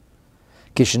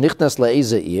 Kishenichnas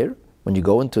le'eze ir, when you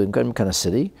go into any kind of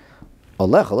city, you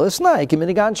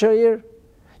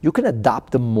can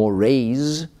adopt the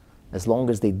mores as long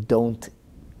as they don't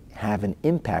have an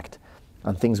impact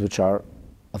on things which are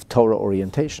of Torah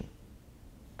orientation.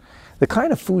 The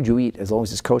kind of food you eat, as long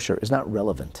as it's kosher, is not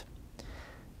relevant.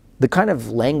 The kind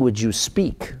of language you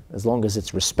speak, as long as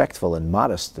it's respectful and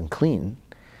modest and clean,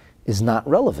 is not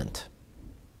relevant.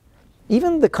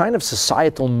 Even the kind of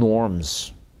societal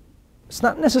norms, it's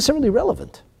not necessarily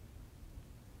relevant.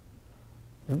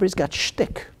 Everybody's got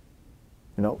shtick.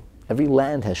 You know, every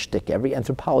land has shtick, every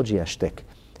anthropology has shtick.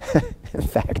 In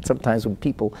fact, sometimes when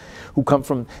people who come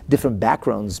from different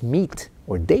backgrounds meet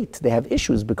or date, they have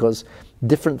issues because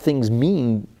different things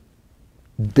mean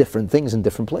different things in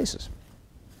different places.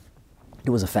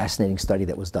 There was a fascinating study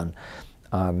that was done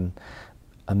on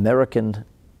American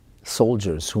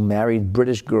soldiers who married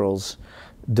British girls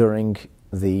during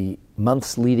the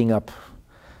months leading up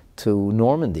to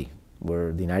Normandy,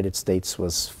 where the United States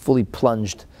was fully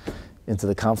plunged into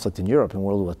the conflict in Europe in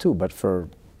World War II. But for,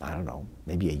 I don't know,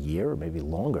 maybe a year or maybe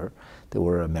longer, there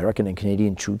were American and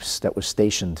Canadian troops that were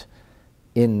stationed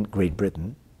in Great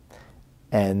Britain.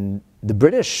 And the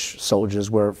British soldiers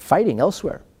were fighting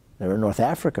elsewhere. They were in North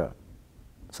Africa.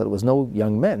 So there was no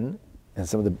young men,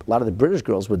 and a lot of the British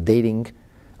girls were dating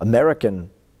American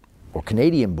or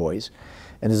Canadian boys.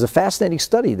 And there's a fascinating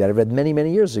study that I read many,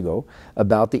 many years ago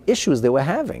about the issues they were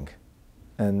having.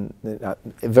 And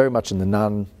very much in the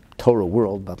non-Torah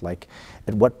world, but like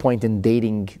at what point in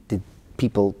dating did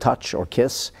people touch or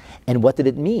kiss, and what did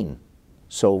it mean?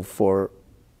 So for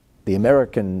the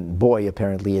American boy,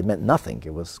 apparently it meant nothing.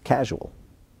 It was casual.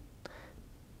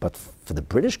 But for the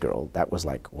British girl, that was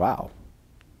like, wow.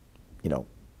 You know,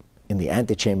 in the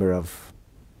antechamber of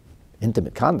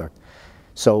intimate conduct.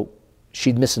 So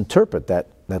she'd misinterpret that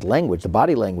that language, the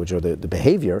body language or the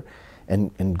behavior,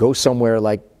 and go somewhere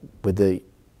like with the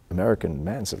American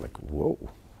man said, like, whoa.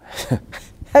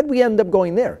 How'd we end up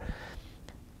going there?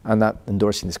 I'm not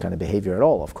endorsing this kind of behavior at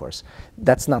all, of course.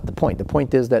 That's not the point. The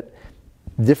point is that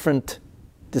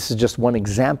this is just one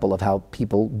example of how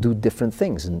people do different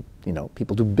things. And,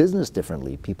 people do business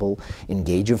differently. People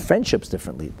engage in friendships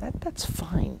differently. That's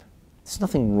fine. There's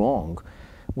nothing wrong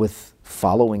with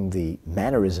following the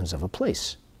mannerisms of a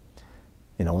place.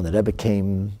 When the Rebbe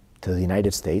came to the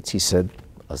United States, he said,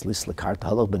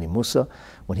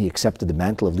 when he accepted the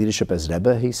mantle of leadership as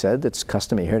Rebbe, he said, it's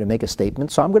customary here to make a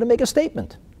statement, so I'm going to make a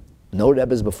statement. No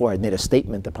Rebbes before had made a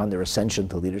statement upon their ascension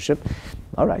to leadership.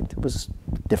 All right, it was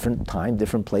different time,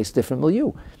 different place, different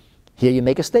milieu. Here you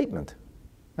make a statement.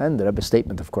 And the Rebbe's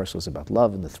statement, of course, was about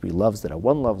love and the three loves that are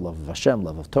one love of Hashem,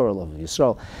 love of Torah, love of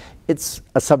Yisrael. It's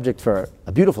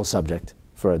a beautiful subject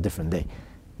for a different day.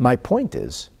 My point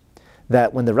is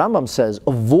that when the Rambam says,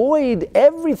 avoid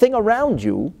everything around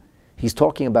you, he's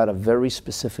talking about a very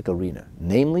specific arena,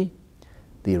 namely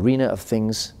the arena of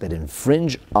things that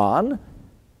infringe on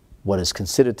what is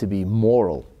considered to be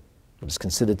moral, what is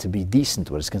considered to be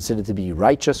decent, what is considered to be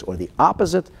righteous, or the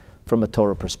opposite from a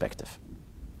Torah perspective.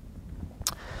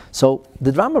 So,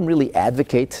 did Rambam really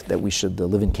advocate that we should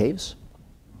live in caves,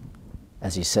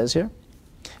 as he says here?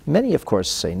 Many, of course,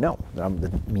 say no.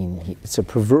 It's a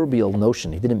proverbial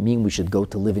notion. He didn't mean we should go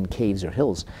to live in caves or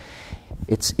hills.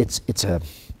 It's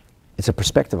a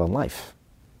perspective on life.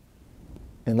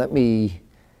 And let me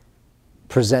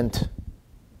present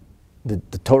the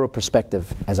Torah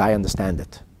perspective as I understand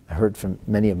it. I heard from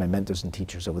many of my mentors and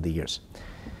teachers over the years.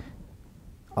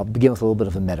 I'll begin with a little bit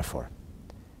of a metaphor.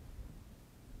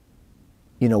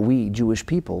 We Jewish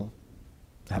people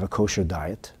have a kosher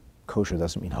diet. Kosher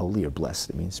doesn't mean holy or blessed.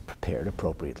 It means prepared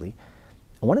appropriately.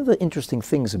 And one of the interesting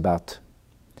things about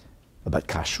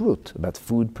kashrut, about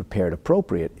food prepared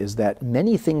appropriate, is that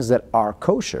many things that are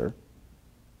kosher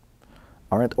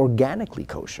aren't organically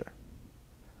kosher.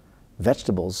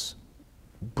 Vegetables,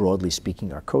 broadly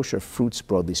speaking, are kosher. Fruits,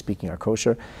 broadly speaking, are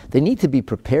kosher. They need to be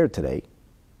prepared today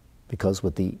because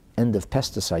with the end of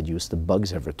pesticide use, the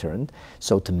bugs have returned.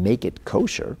 So to make it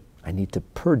kosher, I need to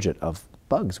purge it of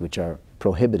bugs, which are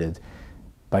prohibited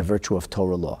by virtue of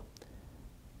Torah law.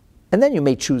 And then you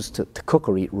may choose to cook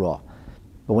or eat raw.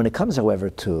 But when it comes, however,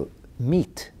 to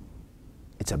meat,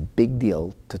 it's a big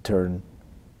deal to turn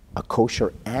a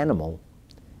kosher animal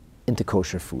into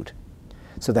kosher food.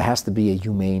 So there has to be a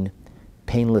humane,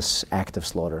 painless act of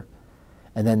slaughter.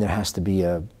 And then there has to be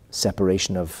a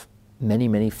separation of many,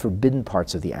 many forbidden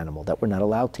parts of the animal that we're not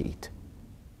allowed to eat.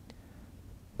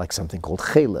 Like something called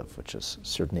chalev, which is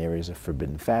certain areas of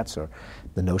forbidden fats, or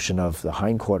the notion of the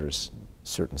hindquarters,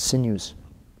 certain sinews.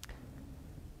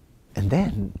 And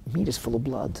then meat is full of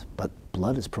blood, but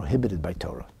blood is prohibited by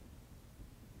Torah.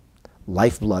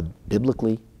 Lifeblood,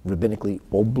 biblically, rabbinically,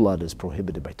 all blood is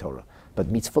prohibited by Torah, but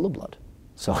meat's full of blood.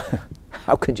 So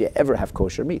how could you ever have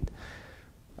kosher meat?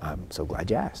 I'm so glad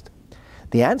you asked.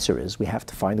 The answer is we have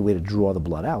to find a way to draw the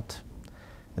blood out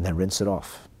and then rinse it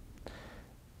off.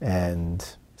 And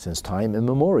since time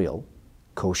immemorial,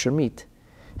 kosher meat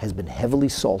has been heavily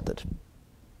salted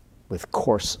with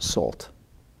coarse salt.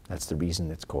 That's the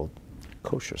reason it's called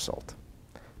kosher salt,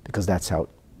 because that's how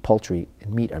poultry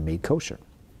and meat are made kosher.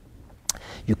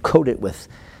 You coat it with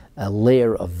a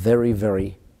layer of very,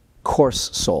 very coarse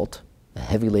salt, a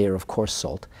heavy layer of coarse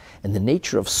salt, and the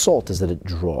nature of salt is that it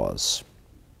draws.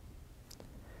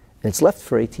 And it's left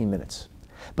for 18 minutes.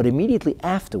 But immediately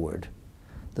afterward,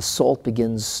 the salt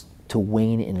begins to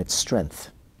wane in its strength.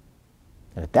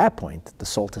 And at that point, the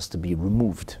salt has to be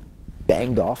removed,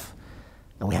 banged off,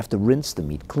 and we have to rinse the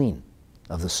meat clean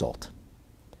of the salt.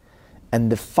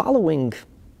 And the following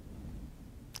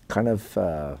kind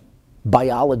of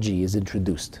biology is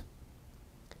introduced.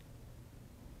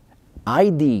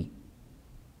 ID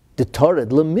detared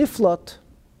lemiflat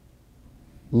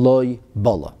loy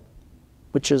bala,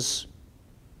 which is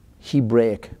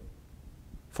Hebraic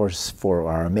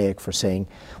for Aramaic for saying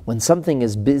when something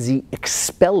is busy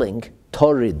expelling,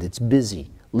 torid, it's busy,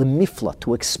 lemifla,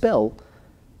 to expel,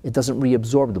 it doesn't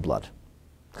reabsorb the blood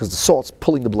because the salt's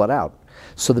pulling the blood out.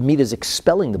 So the meat is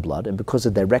expelling the blood, and because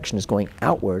the direction is going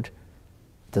outward,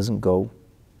 it doesn't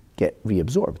get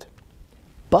reabsorbed.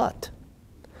 But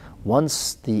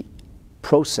once the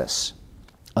process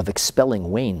of expelling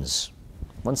wanes,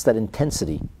 once that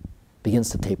intensity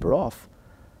begins to taper off,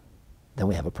 then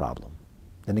we have a problem.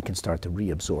 Then it can start to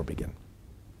reabsorb again.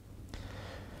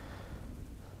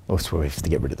 That's where we have to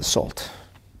get rid of the salt,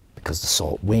 because the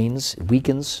salt wanes, it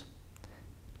weakens,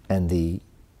 and the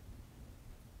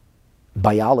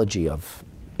biology of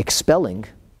expelling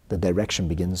the direction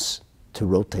begins to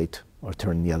rotate or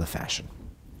turn in the other fashion.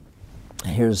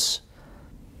 Here's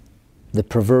the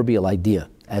proverbial idea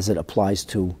as it applies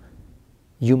to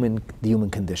the human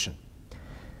condition.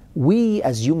 We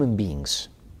as human beings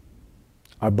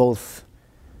are both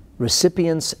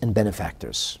recipients and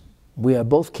benefactors. We are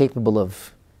both capable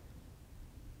of,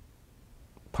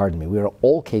 we are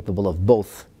all capable of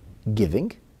both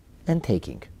giving and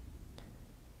taking.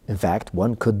 In fact,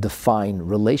 one could define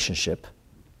relationship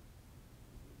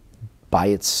by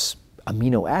its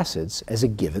amino acids as a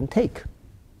give and take.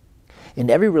 In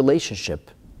every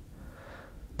relationship,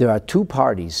 there are two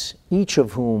parties, each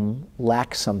of whom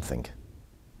lack something,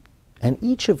 and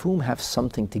each of whom have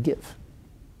something to give.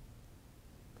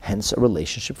 Hence, a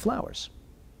relationship flowers.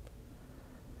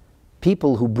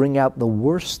 People who bring out the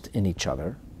worst in each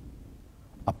other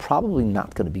are probably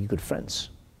not going to be good friends.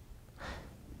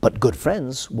 But good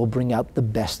friends will bring out the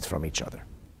best from each other.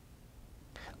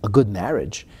 A good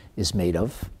marriage is made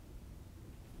of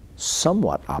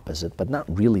somewhat opposite, but not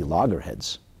really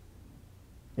loggerheads.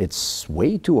 It's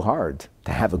way too hard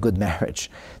to have a good marriage,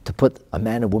 to put a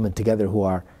man and woman together who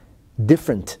are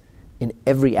different in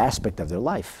every aspect of their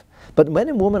life. But men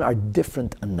and women are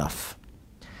different enough,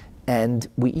 and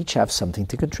we each have something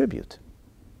to contribute.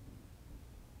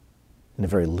 In a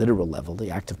very literal level, the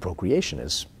act of procreation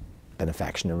is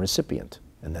benefaction and recipient,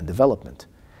 and then development.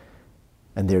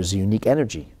 And there's a unique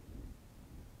energy.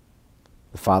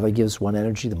 The father gives one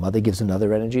energy, the mother gives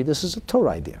another energy. This is a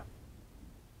Torah idea.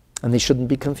 And they shouldn't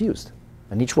be confused.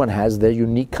 And each one has their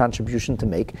unique contribution to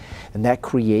make, and that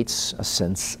creates a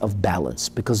sense of balance,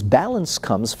 because balance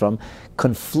comes from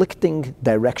conflicting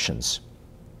directions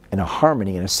and a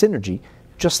harmony and a synergy,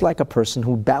 just like a person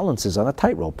who balances on a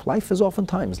tightrope. Life is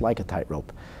oftentimes like a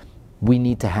tightrope. We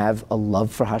need to have a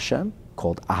love for Hashem,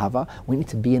 called Ahava. We need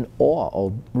to be in awe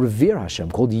or revere Hashem,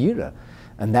 called Yira.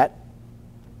 And that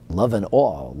love and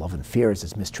awe, love and fear as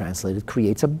it's mistranslated,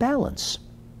 creates a balance.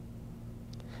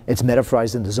 It's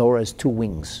metaphorized in the Zohar as two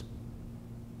wings.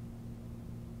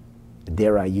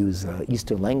 Dare I use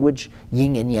Eastern language,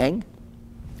 yin and yang?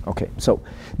 Okay, so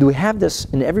do we have this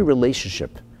in every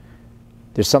relationship?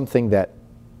 There's something that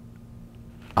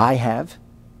I have,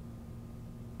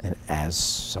 and as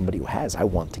somebody who has, I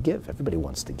want to give. Everybody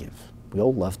wants to give. We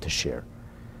all love to share.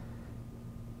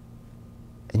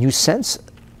 And you sense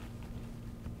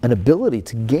an ability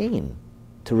to gain,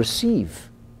 to receive.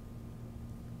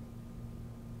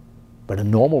 But a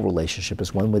normal relationship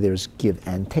is one where there's give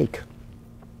and take.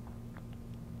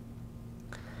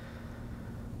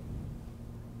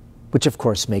 Which of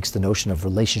course makes the notion of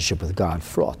relationship with God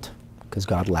fraught, because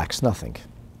God lacks nothing.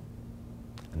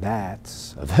 And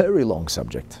that's a very long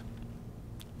subject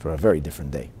for a very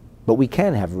different day. But we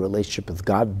can have a relationship with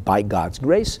God by God's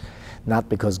grace, not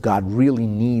because God really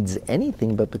needs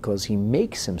anything, but because He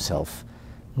makes Himself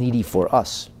needy for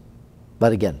us.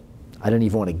 But again, I don't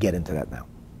even want to get into that now.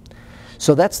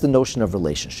 So that's the notion of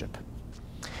relationship.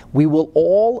 We will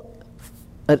all,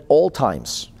 at all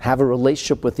times, have a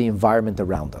relationship with the environment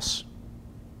around us.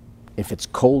 If it's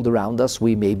cold around us,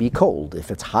 we may be cold.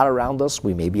 If it's hot around us,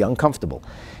 we may be uncomfortable.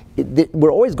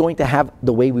 We're always going to have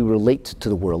the way we relate to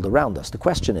the world around us. The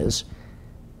question is,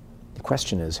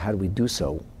 how do we do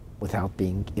so without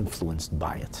being influenced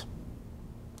by it?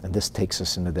 And this takes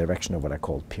us in the direction of what I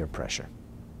call peer pressure.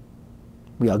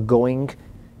 We are going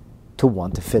to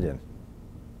want to fit in.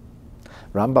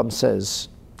 Rambam says,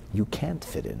 you can't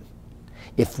fit in.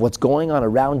 If what's going on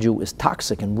around you is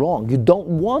toxic and wrong, you don't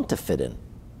want to fit in.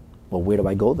 Well, where do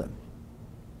I go then?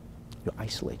 You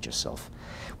isolate yourself,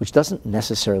 which doesn't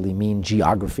necessarily mean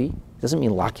geography. It doesn't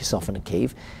mean lock yourself in a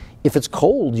cave. If it's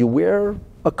cold, you wear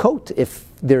a coat. If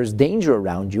there's danger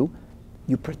around you,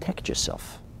 you protect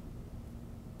yourself.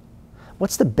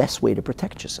 What's the best way to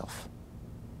protect yourself?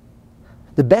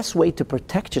 The best way to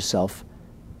protect yourself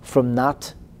from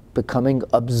not becoming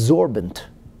absorbent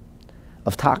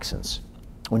of toxins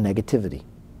or negativity.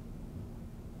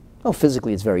 Well,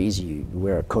 physically it's very easy. You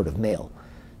wear a coat of mail.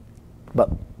 But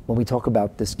when we talk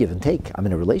about this give and take, I'm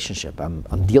in a relationship.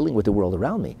 I'm dealing with the world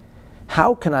around me.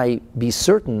 How can I be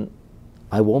certain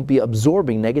I won't be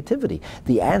absorbing negativity?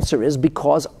 The answer is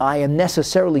because I am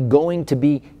necessarily going to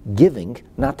be giving,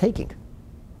 not taking.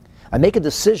 I make a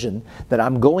decision that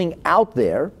I'm going out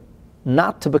there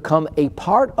not to become a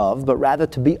part of, but rather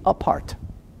to be a part.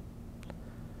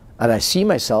 And I see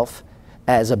myself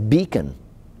as a beacon,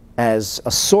 as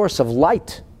a source of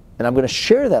light, and I'm going to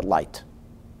share that light.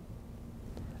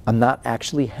 I'm not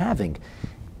actually having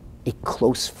a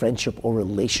close friendship or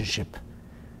relationship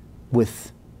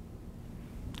with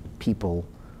people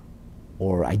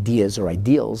or ideas or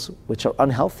ideals which are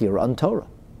unhealthy or un-Torah.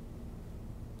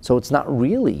 So it's not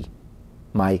really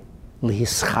my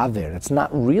lihischaver. It's not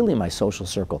really my social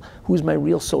circle. Who's my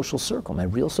real social circle? My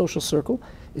real social circle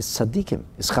is tzaddikim,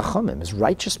 is chachamim, is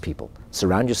righteous people.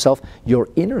 Surround yourself, your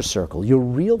inner circle, your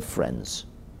real friends.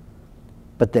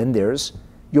 But then there's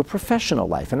your professional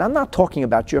life. And I'm not talking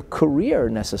about your career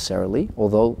necessarily,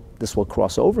 although this will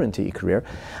cross over into your career.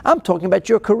 I'm talking about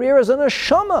your career as an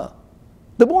neshama.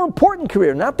 The more important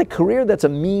career, not the career that's a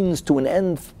means to an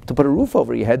end to put a roof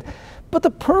over your head, but the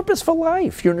purpose for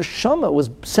life. Your neshama was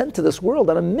sent to this world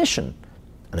on a mission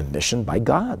by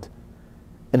God.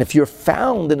 And if you're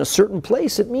found in a certain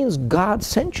place, it means God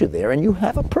sent you there and you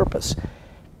have a purpose.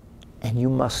 And you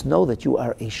must know that you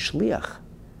are a shliach.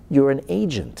 You're an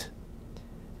agent.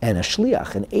 And a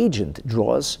shliach, an agent,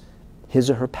 draws his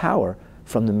or her power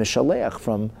from the mishaleach,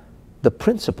 from the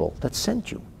principle that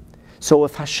sent you. So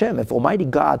if Hashem, if Almighty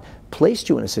God placed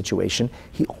you in a situation,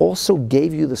 He also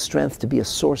gave you the strength to be a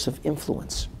source of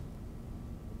influence.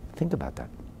 Think about that.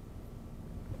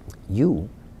 You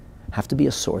have to be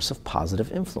a source of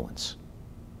positive influence.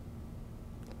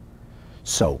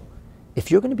 So,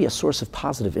 if you're going to be a source of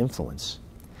positive influence,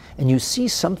 and you see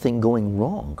something going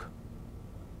wrong,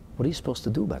 what are you supposed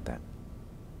to do about that?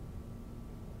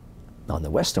 Now, in the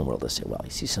Western world, they say, well,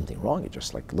 you see something wrong, you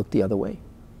just look the other way.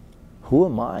 Who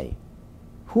am I?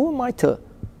 Who am I to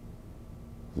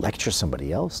lecture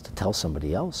somebody else, to tell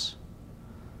somebody else?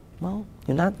 Well,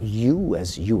 you're not you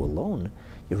as you alone.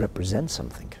 You represent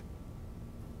something.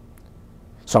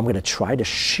 So I'm going to try to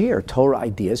share Torah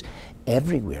ideas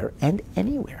everywhere and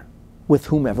anywhere with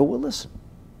whomever will listen.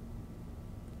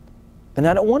 And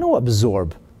I don't want to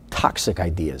absorb toxic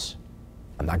ideas.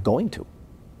 I'm not going to.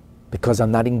 Because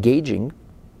I'm not engaging,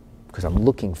 because I'm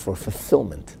looking for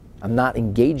fulfillment. I'm not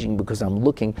engaging because I'm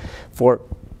looking for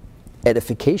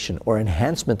edification or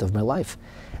enhancement of my life.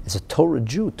 As a Torah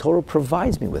Jew, Torah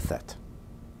provides me with that.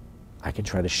 I can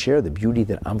try to share the beauty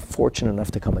that I'm fortunate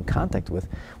enough to come in contact with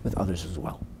others as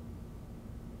well.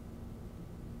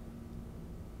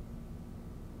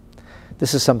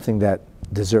 This is something that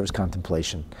deserves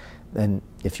contemplation. And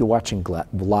if you're watching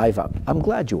live, I'm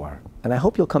glad you are. And I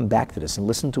hope you'll come back to this and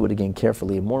listen to it again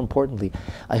carefully. And more importantly,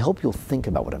 I hope you'll think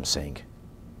about what I'm saying.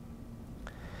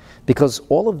 Because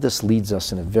all of this leads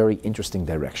us in a very interesting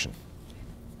direction.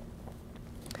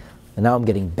 And now I'm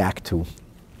getting back to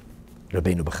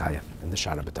Rabbeinu Bechaya and the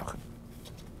Sha'ar HaBitachon.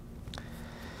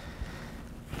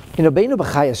 In Rabbeinu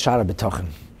Bechaya's Sha'ar HaBitachon,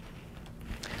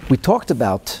 we talked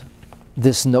about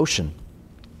this notion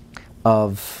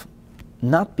of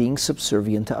not being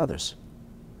subservient to others.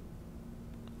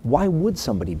 Why would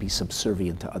somebody be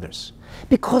subservient to others?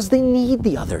 Because they need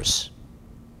the others.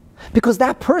 Because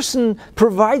that person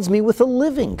provides me with a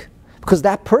living. Because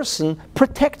that person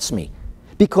protects me.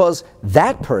 Because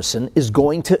that person is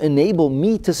going to enable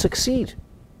me to succeed.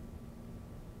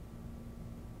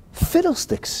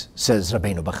 Fiddlesticks, says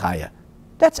Rabbeinu Bechaya.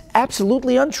 That's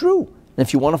absolutely untrue. And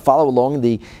if you want to follow along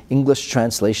the English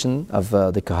translation of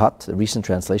the Kahat, the recent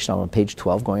translation, I'm on page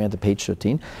 12, going on to page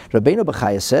 13, Rabbeinu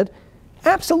Bechaya said,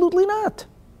 absolutely not.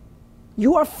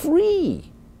 You are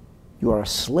free. You are a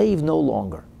slave no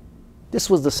longer. This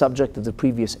was the subject of the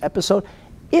previous episode.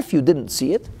 If you didn't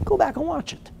see it, go back and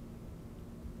watch it.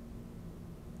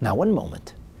 Now, one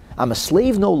moment. I'm a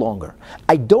slave no longer.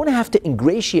 I don't have to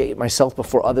ingratiate myself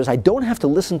before others. I don't have to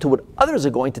listen to what others are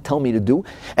going to tell me to do.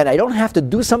 And I don't have to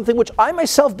do something which I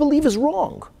myself believe is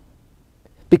wrong.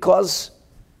 Because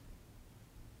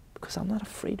I'm not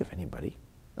afraid of anybody.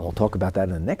 And we'll talk about that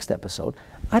in the next episode.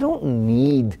 I don't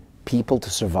need people to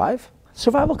survive.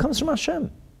 Survival comes from Hashem.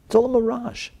 It's all a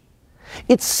mirage.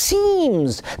 It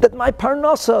seems that my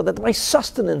parnasa, that my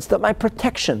sustenance, that my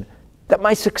protection, that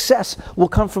my success will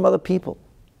come from other people.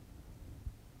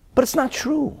 But it's not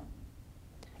true.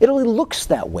 It only looks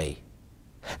that way.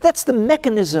 That's the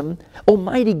mechanism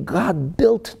Almighty God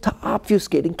built to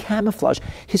obfuscate and camouflage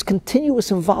His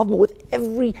continuous involvement with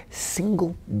every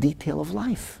single detail of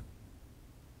life.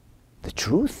 The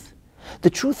truth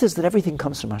is that everything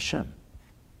comes from Hashem.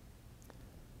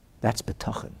 That's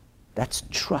Bitachon. That's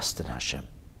trust in Hashem.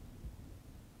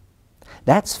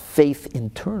 That's faith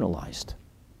internalized.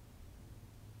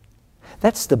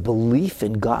 That's the belief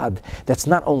in God that's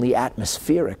not only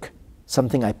atmospheric,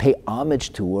 something I pay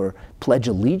homage to or pledge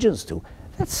allegiance to.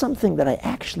 That's something that I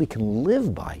actually can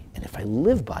live by. And if I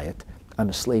live by it, I'm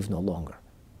a slave no longer.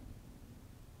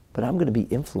 But I'm going to be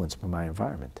influenced by my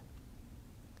environment.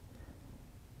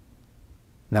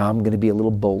 Now I'm going to be a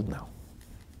little bold now.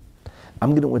 I'm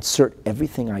going to insert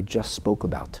everything I just spoke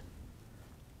about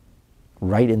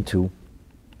right into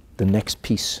the next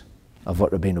piece of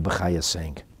what Rabbeinu Bechaya is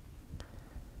saying.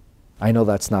 I know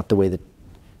that's not the way that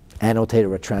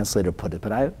annotator or translator put it,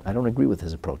 but I don't agree with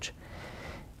his approach.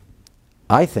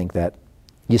 I think that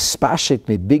Yispashik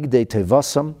mi bigdei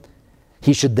tevasam,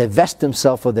 he should divest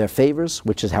himself of their favors,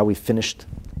 which is how we finished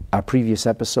our previous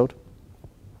episode.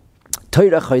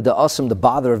 Toirach asam, the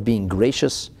bother of being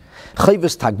gracious.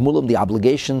 Chayvus tagmulim, the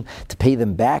obligation to pay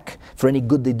them back for any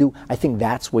good they do. I think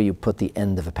that's where you put the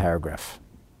end of a paragraph.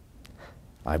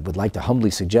 I would like to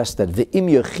humbly suggest that ve'im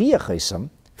yochiach esam,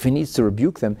 if he needs to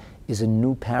rebuke them, is a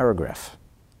new paragraph.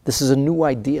 This is a new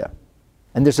idea.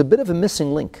 And there's a bit of a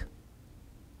missing link.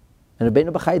 And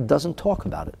Rabbeinu Bachai doesn't talk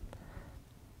about it.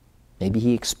 Maybe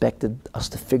he expected us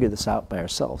to figure this out by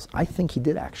ourselves. I think he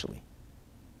did, actually.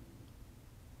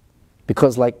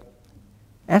 Because,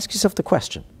 ask yourself the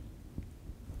question.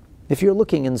 If you're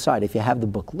looking inside, if you have the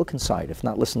book, look inside. If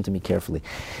not, listen to me carefully.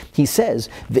 He says,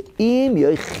 "Ve'im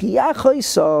yochiach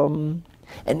esam,"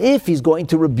 and if he's going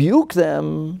to rebuke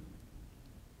them,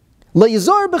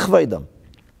 le'yizar b'chveidam,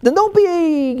 then don't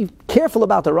be careful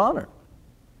about their honor.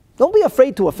 Don't be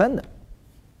afraid to offend them.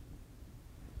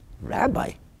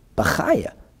 Rabbi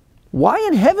Bachaya, why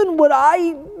in heaven would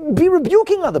I be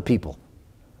rebuking other people?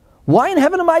 Why in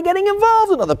heaven am I getting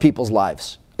involved in other people's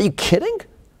lives? Are you kidding?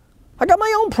 I got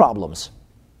my own problems.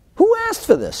 Who asked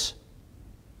for this?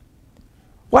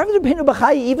 Why would Rabbeinu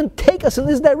Bachai even take us in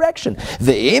this direction?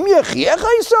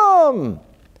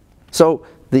 So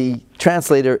the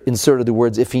translator inserted the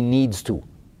words, if he needs to.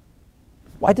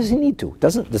 Why does he need to?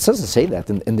 This doesn't say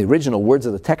that in the original words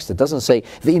of the text. It doesn't say,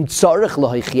 if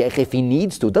he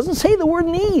needs to. It doesn't say the word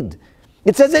need.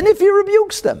 It says, and if he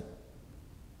rebukes them.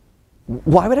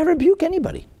 Why would I rebuke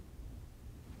anybody?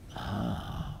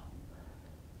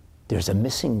 There's a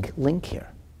missing link here.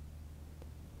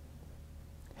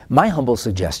 My humble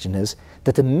suggestion is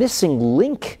that the missing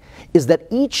link is that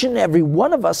each and every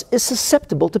one of us is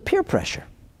susceptible to peer pressure.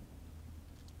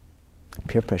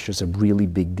 Peer pressure is a really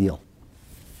big deal.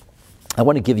 I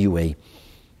want to give you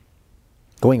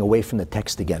going away from the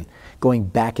text again, going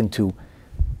back into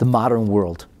the modern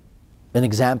world, an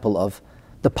example of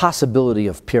the possibility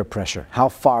of peer pressure, how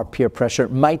far peer pressure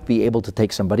might be able to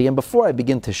take somebody. And before I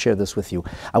begin to share this with you,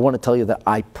 I want to tell you that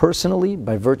I personally,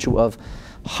 by virtue of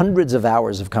hundreds of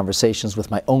hours of conversations with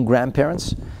my own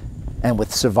grandparents and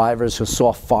with survivors who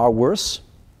saw far worse,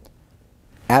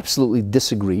 absolutely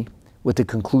disagree with the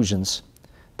conclusions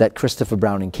that Christopher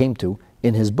Browning came to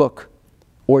in his book,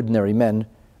 Ordinary Men,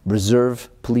 Reserve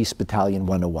Police Battalion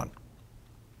 101.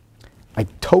 I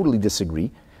totally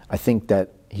disagree. I think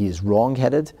that he is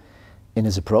wrong-headed in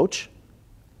his approach,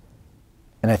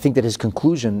 and I think that his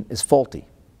conclusion is faulty.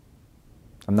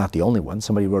 I'm not the only one.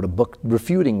 Somebody wrote a book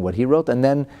refuting what he wrote, and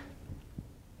then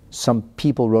some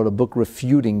people wrote a book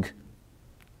refuting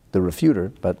the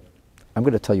refuter, but I'm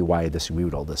going to tell you why I disagree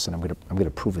with all this, and I'm going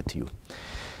to prove it to you.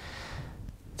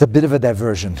 It's a bit of a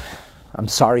diversion. I'm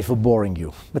sorry for boring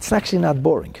you, but it's actually not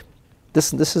boring.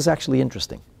 This is actually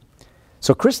interesting.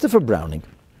 So Christopher Browning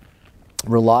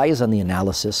relies on the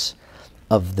analysis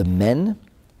of the men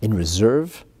in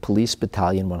Reserve Police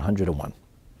Battalion 101.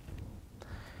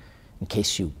 In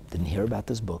case you didn't hear about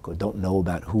this book or don't know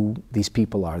about who these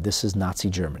people are, this is Nazi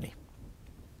Germany.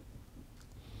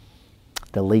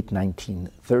 The late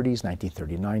 1930s,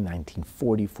 1939,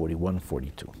 1940, 41,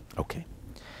 42. Okay.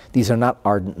 These are not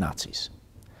ardent Nazis.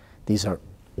 These are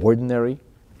ordinary,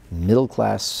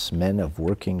 middle-class men of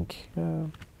working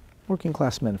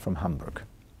class men from Hamburg.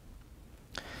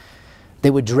 They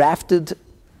were drafted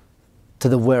to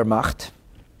the Wehrmacht,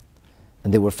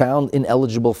 and they were found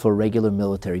ineligible for regular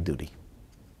military duty.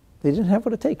 They didn't have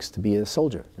what it takes to be a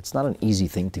soldier. It's not an easy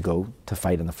thing to go to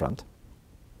fight in the front.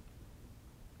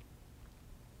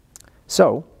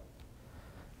 So,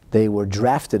 they were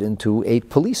drafted into a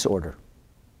police order.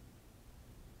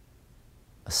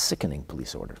 A sickening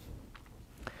police order.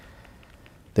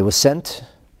 They were sent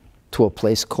to a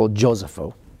place called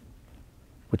Józefów,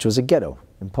 which was a ghetto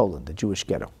in Poland, a Jewish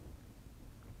ghetto.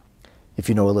 If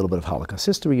you know a little bit of Holocaust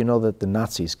history, you know that the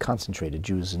Nazis concentrated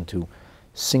Jews into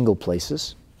single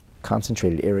places,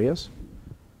 concentrated areas.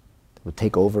 They would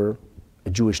take over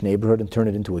a Jewish neighborhood and turn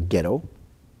it into a ghetto,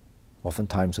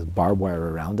 oftentimes with barbed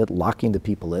wire around it, locking the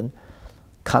people in,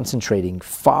 concentrating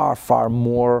far, far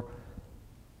more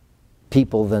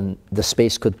people than the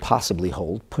space could possibly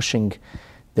hold, pushing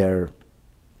their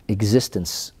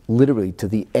existence literally to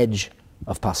the edge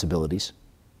of possibilities.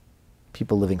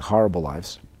 People living horrible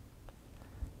lives,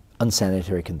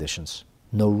 unsanitary conditions,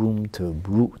 no room to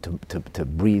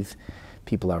breathe.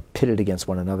 People are pitted against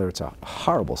one another. It's a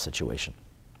horrible situation.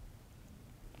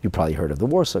 You probably heard of the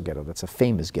Warsaw Ghetto. That's a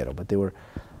famous ghetto, but there were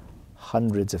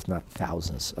hundreds, if not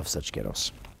thousands, of such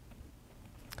ghettos.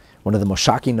 One of the most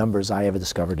shocking numbers I ever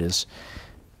discovered is,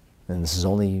 and this has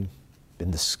only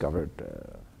been discovered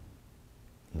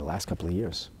in the last couple of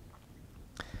years,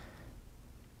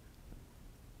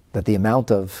 that the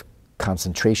amount of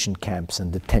concentration camps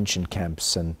and detention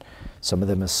camps, and some of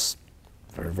them is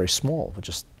very, very small, with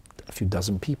just a few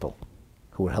dozen people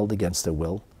who were held against their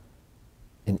will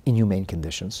in inhumane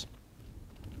conditions,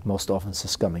 most often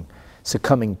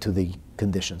succumbing to the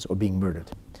conditions or being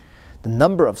murdered. The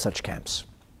number of such camps,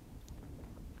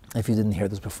 if you didn't hear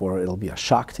this before, it'll be a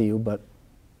shock to you, but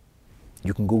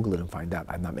you can Google it and find out.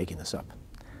 I'm not making this up.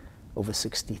 Over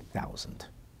 60,000.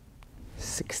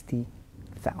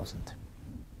 60,000.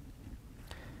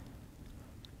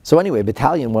 So anyway,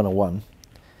 Battalion 101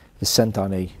 is sent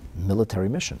on a military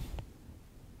mission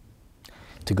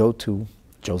to go to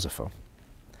Josepho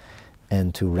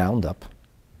and to round up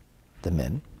the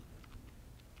men,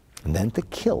 and then to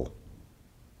kill,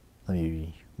 let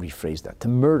me rephrase that, to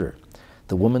murder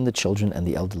the woman, the children, and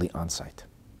the elderly on site.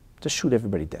 Just shoot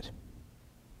everybody dead.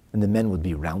 And the men would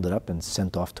be rounded up and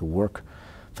sent off to work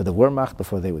for the Wehrmacht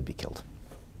before they would be killed.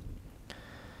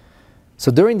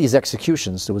 So during these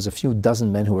executions, there was a few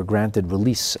dozen men who were granted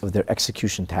release of their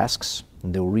execution tasks,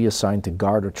 and they were reassigned to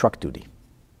guard or truck duty.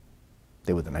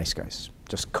 They were the nice guys,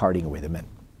 just carting away the men.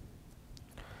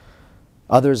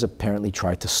 Others apparently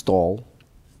tried to stall,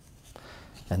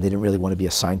 and they didn't really want to be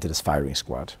assigned to this firing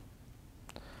squad.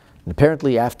 And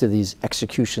apparently after these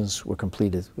executions were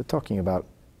completed, we're talking about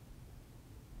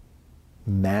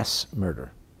mass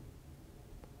murder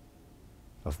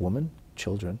of women,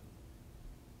 children,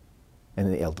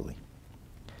 and the elderly.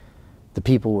 The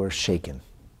people were shaken.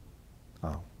 Oh,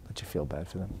 don't you feel bad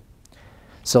for them?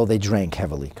 So they drank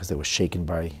heavily because they were shaken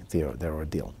by their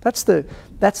ordeal. That's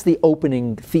the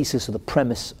opening thesis or the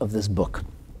premise of this book.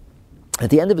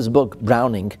 At the end of his book,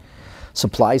 Browning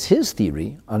supplies his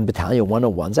theory on Battalion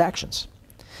 101's actions.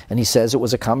 And he says it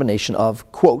was a combination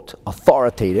of, quote,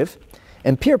 authoritative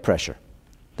and peer pressure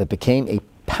that became a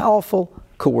powerful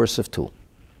coercive tool.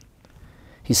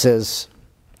 He says,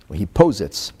 or he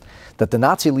posits, that the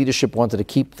Nazi leadership wanted to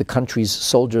keep the country's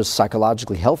soldiers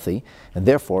psychologically healthy, and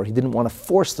therefore he didn't want to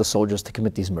force the soldiers to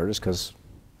commit these murders because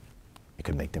it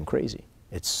could make them crazy.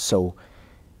 It's so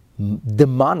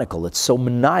demonical, it's so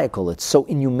maniacal, it's so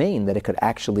inhumane that it could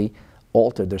actually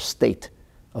alter their state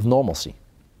of normalcy.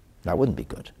 That wouldn't be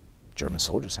good. German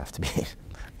soldiers have to be,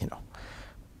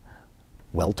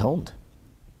 well-toned.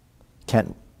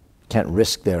 Can't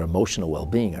risk their emotional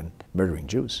well-being on murdering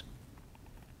Jews.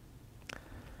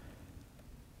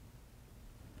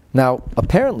 Now,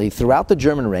 apparently, throughout the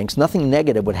German ranks, nothing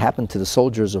negative would happen to the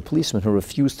soldiers or policemen who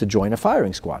refused to join a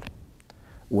firing squad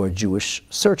or a Jewish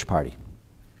search party.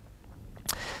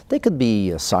 They could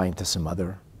be assigned to some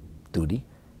other duty,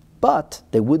 but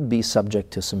they would be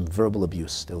subject to some verbal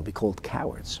abuse. They would be called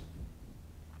cowards.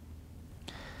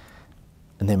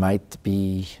 And they might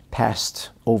be passed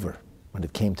over when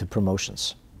it came to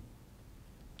promotions.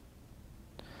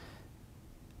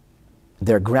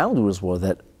 Their ground rules were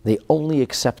that they only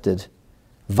accepted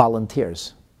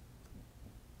volunteers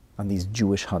on these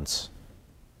Jewish hunts.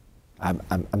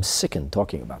 I'm sickened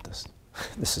talking about this.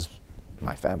 This is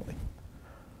my family.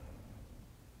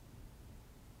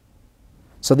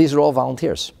 So these are all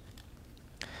volunteers.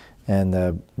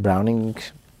 And Browning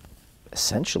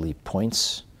essentially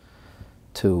points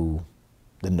to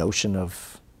the notion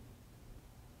of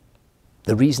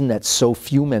the reason that so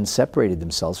few men separated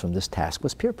themselves from this task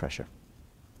was peer pressure.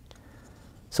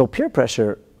 So peer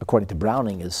pressure, according to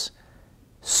Browning, is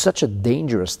such a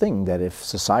dangerous thing that if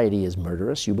society is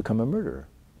murderous, you become a murderer.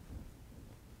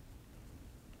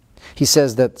 He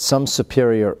says that some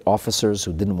superior officers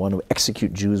who didn't want to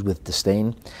execute Jews with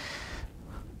disdain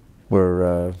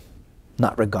were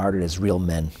not regarded as real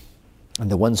men,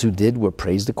 and the ones who did were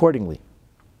praised accordingly.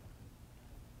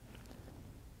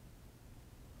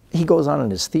 He goes on in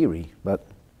his theory, but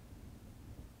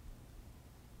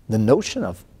the notion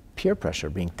of peer pressure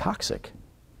being toxic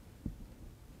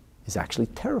is actually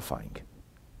terrifying.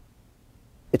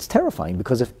 It's terrifying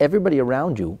because if everybody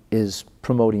around you is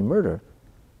promoting murder,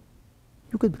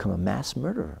 you could become a mass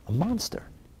murderer, a monster.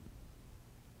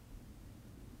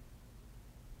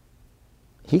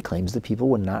 He claims that people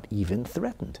were not even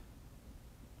threatened.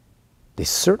 They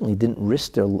certainly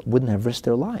wouldn't have risked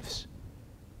their lives.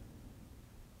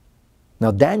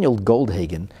 Now, Daniel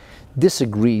Goldhagen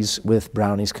disagrees with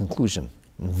Browning's conclusion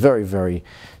in a very, very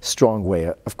strong way.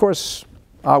 Of course,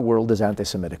 our world is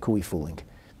anti-Semitic. Who are we fooling?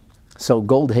 So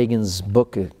Goldhagen's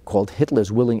book called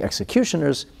Hitler's Willing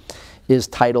Executioners is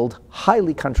titled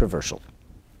Highly Controversial.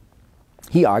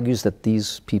 He argues that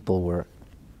these people were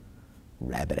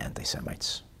rabid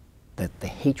anti-Semites. that the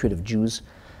hatred of Jews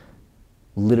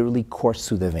literally coursed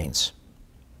through their veins.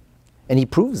 And he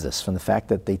proves this from the fact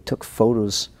that they took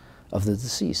photos of the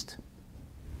deceased.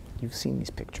 You've seen these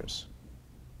pictures.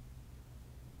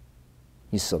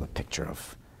 You saw the picture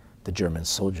of the German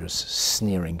soldiers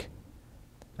sneering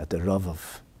at the Rav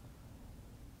of,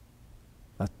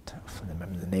 I'll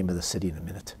remember the name of the city in a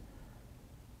minute,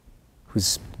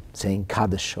 who's saying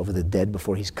Kaddish over the dead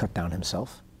before he's cut down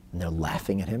himself, and they're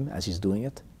laughing at him as he's doing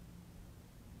it.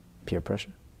 Peer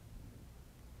pressure.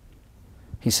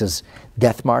 He says,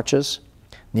 death marches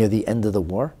near the end of the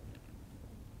war.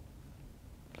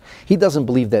 He doesn't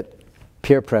believe that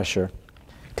peer pressure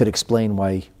could explain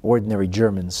why ordinary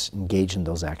Germans engage in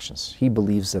those actions. He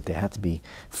believes that they had to be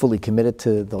fully committed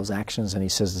to those actions, and he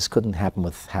says this couldn't happen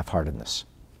with half-heartedness.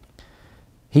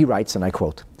 He writes, and I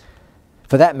quote,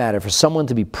 "For that matter, for someone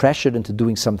to be pressured into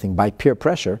doing something by peer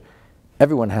pressure,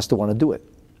 everyone has to want to do it.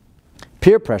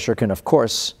 Peer pressure can, of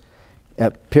course,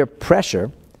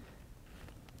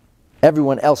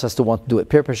 everyone else has to want to do it.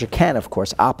 Peer pressure can, of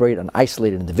course, operate on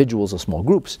isolated individuals or small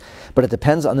groups, but it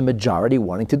depends on the majority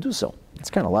wanting to do so." It's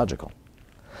kind of logical.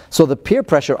 So the peer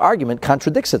pressure argument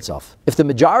contradicts itself. If the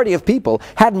majority of people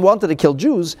hadn't wanted to kill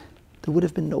Jews, there would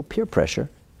have been no peer pressure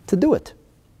to do it.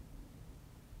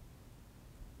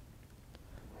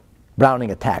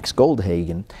 Browning attacks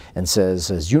Goldhagen and says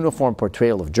his uniform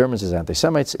portrayal of Germans as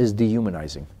anti-Semites is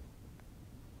dehumanizing.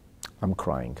 I'm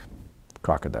crying.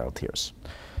 Crocodile tears.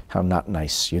 How not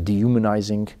nice. You're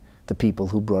dehumanizing the people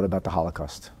who brought about the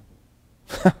Holocaust.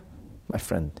 My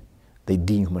friend, they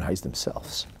dehumanized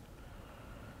themselves.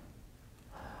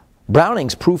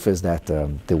 Browning's proof is that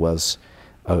there was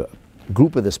a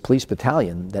group of this police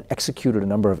battalion that executed a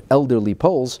number of elderly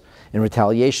Poles in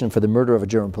retaliation for the murder of a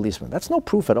German policeman. That's no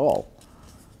proof at all.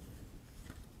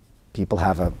 People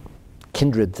have a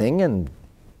kindred thing, and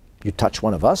you touch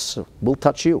one of us, we'll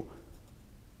touch you.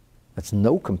 That's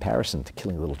no comparison to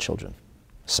killing little children.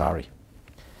 Sorry.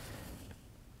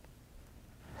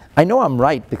 I know I'm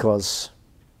right because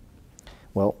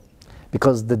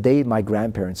the day my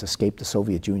grandparents escaped the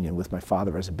Soviet Union with my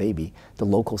father as a baby, the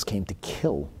locals came to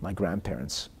kill my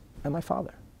grandparents and my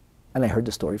father. And I heard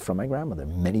the story from my grandmother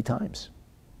many times.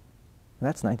 And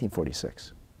that's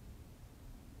 1946.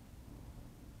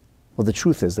 Well, the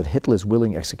truth is that Hitler's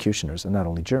willing executioners are not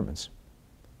only Germans,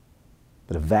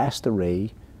 but a vast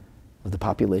array of the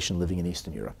population living in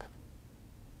Eastern Europe.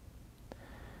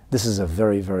 This is a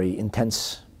very, very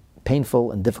intense,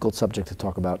 painful, and difficult subject to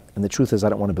talk about, and the truth is I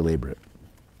don't want to belabor it.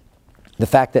 The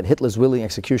fact that Hitler's willing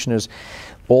executioners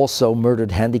also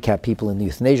murdered handicapped people in the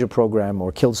euthanasia program,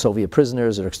 or killed Soviet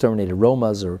prisoners, or exterminated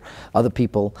Romas or other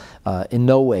people, in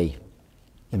no way,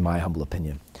 in my humble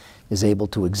opinion, is able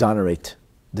to exonerate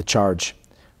the charge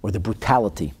or the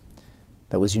brutality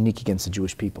that was unique against the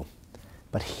Jewish people.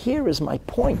 But here is my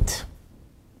point.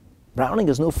 Browning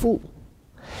is no fool.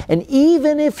 And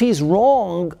even if he's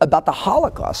wrong about the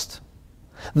Holocaust,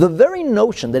 the very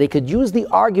notion that he could use the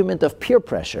argument of peer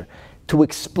pressure to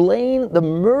explain the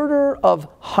murder of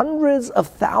hundreds of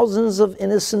thousands of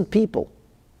innocent people,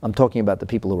 I'm talking about the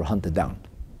people who were hunted down,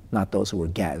 not those who were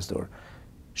gassed or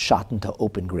shot into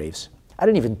open graves. I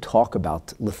didn't even talk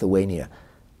about Lithuania,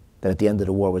 that at the end of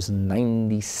the war was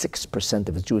 96%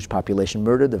 of its Jewish population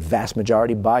murdered, the vast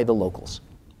majority by the locals,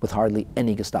 with hardly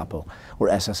any Gestapo or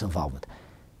SS involvement.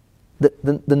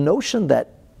 The notion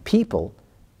that people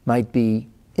might be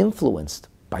influenced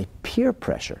by peer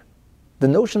pressure, the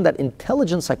notion that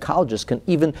intelligent psychologists can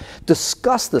even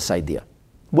discuss this idea,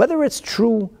 whether it's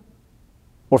true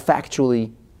or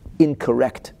factually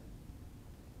incorrect,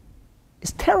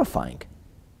 is terrifying.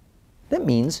 That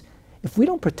means if we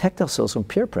don't protect ourselves from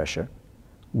peer pressure,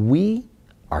 we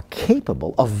are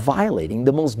capable of violating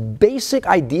the most basic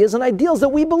ideas and ideals that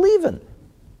we believe in.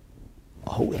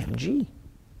 OMG.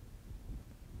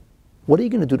 What are you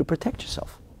going to do to protect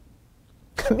yourself?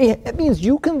 I mean, it means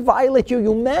you can violate your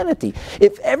humanity.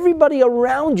 If everybody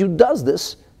around you does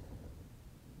this,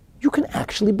 you can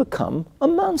actually become a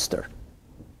monster.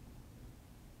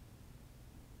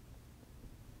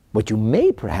 What you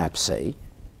may perhaps say,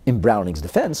 in Browning's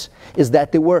defense, is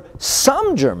that there were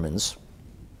some Germans,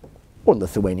 or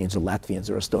Lithuanians, or Latvians,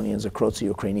 or Estonians, or Croats, or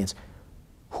Ukrainians,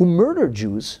 who murdered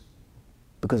Jews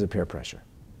because of peer pressure,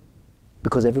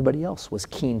 because everybody else was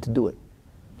keen to do it.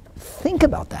 Think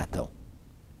about that, though.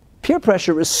 Peer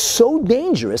pressure is so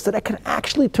dangerous that it can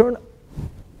actually turn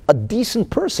a decent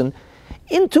person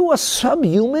into a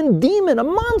subhuman demon, a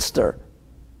monster.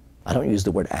 I don't use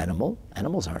the word animal.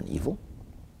 Animals aren't evil.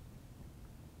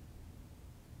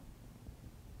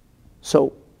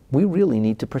 So we really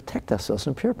need to protect ourselves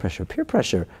from peer pressure. Peer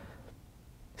pressure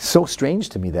so strange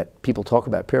to me that people talk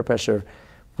about peer pressure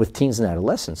with teens and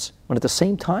adolescents, when at the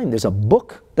same time there's a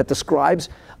book that describes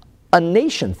a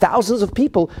nation, thousands of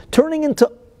people, turning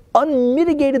into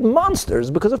unmitigated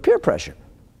monsters because of peer pressure.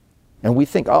 And we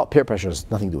think, oh, peer pressure has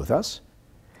nothing to do with us.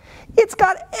 It's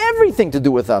got everything to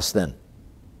do with us then.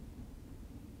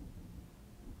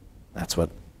 That's what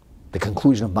the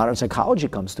conclusion of modern psychology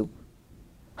comes to.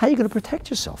 How are you going to protect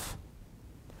yourself?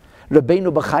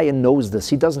 Rabbeinu Bachaya knows this.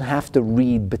 He doesn't have to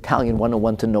read Battalion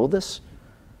 101 to know this.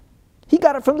 He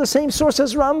got it from the same source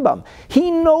as Rambam. He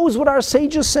knows what our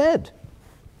sages said.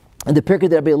 In the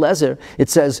Pirkei Rabbi Eliezer, it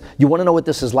says, you want to know what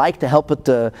this is like to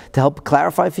help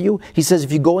clarify for you? He says,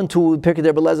 if you go into, Pirkei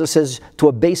Rabbi Eliezer says, to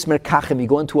a beis merkachim, you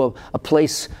go into a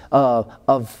place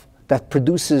that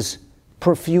produces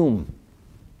perfume.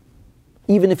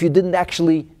 Even if you didn't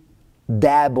actually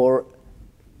dab or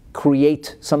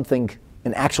create something,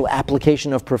 an actual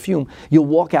application of perfume, you'll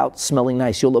walk out smelling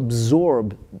nice. You'll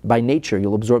absorb, by nature,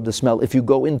 you'll absorb the smell. If you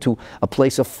go into a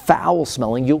place of foul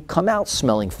smelling, you'll come out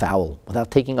smelling foul without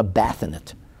taking a bath in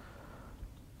it.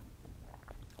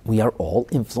 We are all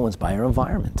influenced by our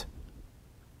environment.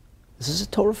 This is a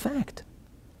Torah fact.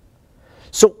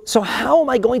 So how am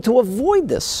I going to avoid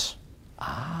this?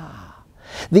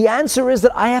 The answer is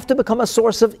that I have to become a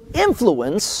source of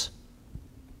influence,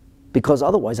 because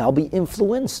otherwise I'll be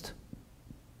influenced.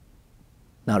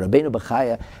 Now, Rabbeinu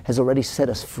Bachaya has already set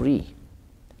us free.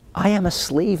 I am a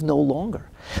slave no longer.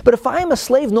 But if I am a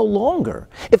slave no longer,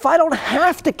 if I don't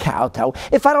have to kowtow,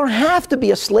 if I don't have to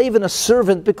be a slave and a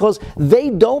servant because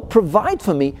they don't provide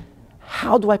for me,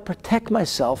 how do I protect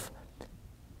myself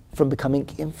from becoming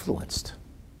influenced?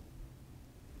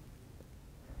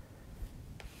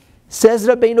 Says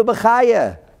Rabbeinu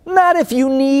Bachaya, not if you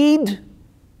need.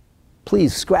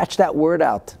 Please scratch that word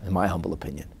out, in my humble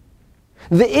opinion.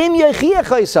 The im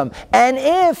yechiach, and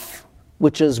if,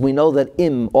 which is, we know that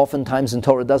im oftentimes in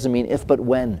Torah doesn't mean if but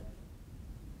when.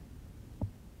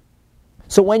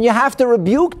 So when you have to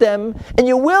rebuke them, and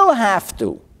you will have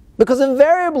to, because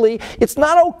invariably it's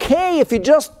not okay if you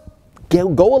just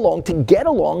go along to get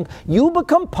along, you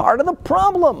become part of the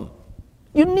problem.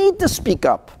 You need to speak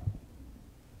up.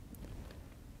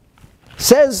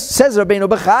 Says Rabbeinu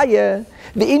Bachaya,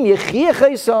 the im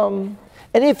yechiach,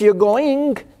 and if you're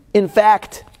going, in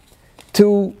fact,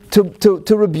 to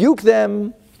rebuke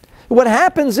them, what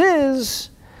happens is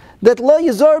that lo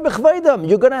yizar b'chvaydam,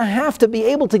 you're going to have to be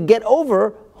able to get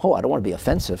over, I don't want to be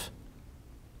offensive.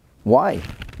 Why?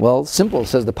 Well, simple,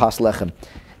 says the Pas Lechem.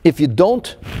 If you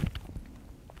don't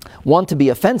want to be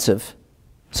offensive,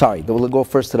 we'll go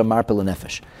first to the Marpel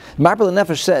Nefesh. Marpel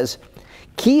Nefesh says,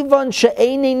 Kivan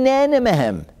she'eini nene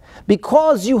mehem,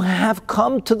 because you have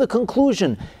come to the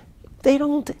conclusion they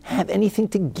don't have anything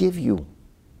to give you.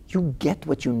 You get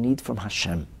what you need from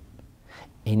Hashem.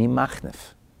 Eini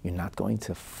machnef. You're not going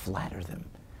to flatter them.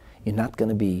 You're not going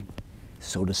to be,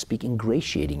 so to speak,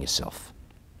 ingratiating yourself.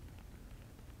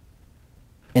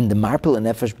 And the Marpel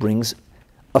Nefesh brings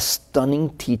a stunning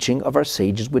teaching of our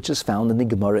sages, which is found in the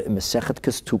Gemara in Masechet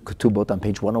Ketubot on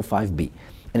page 105b.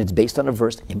 And it's based on a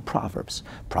verse in Proverbs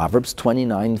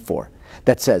 29:4,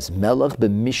 that says, Melech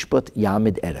b'mishpat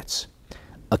yamid eretz.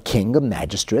 A king, a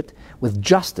magistrate, with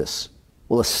justice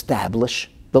will establish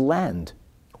the land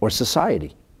or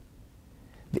society.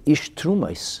 The ish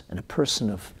trumais, and a person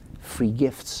of free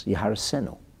gifts,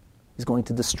 Yaharasenu, is going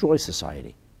to destroy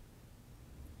society.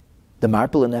 The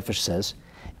Marpel Nefesh says,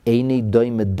 Eini doi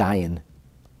medayin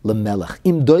lemelech.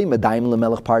 Im doi medayin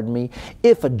lemelech, pardon me,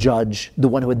 if a judge, the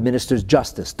one who administers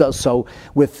justice, does so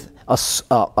with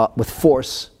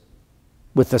force,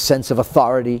 with a sense of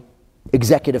authority,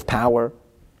 executive power,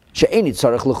 she'eini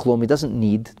tzarech l'chlum, he doesn't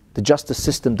need, the justice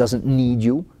system doesn't need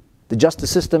you. The justice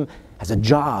system has a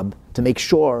job to make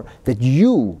sure that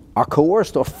you are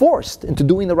coerced or forced into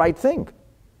doing the right thing.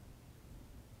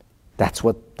 That's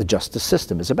what the justice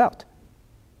system is about.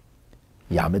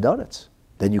 Yamid Aretz.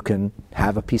 Then you can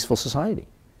have a peaceful society.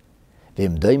 A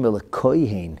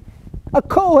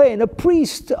kohen, a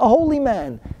priest, a holy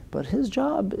man. But his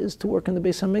job is to work in the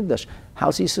Beis HaMikdash.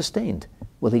 How's he sustained?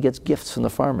 Well, he gets gifts from the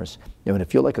farmers. And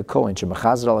if you're like a kohen,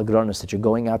 that you're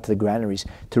going out to the granaries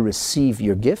to receive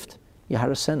your gift,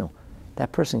 Yaharasenu,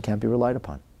 that person can't be relied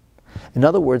upon. In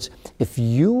other words, if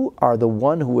you are the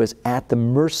one who is at the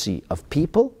mercy of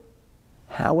people,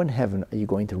 how in heaven are you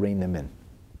going to rein them in?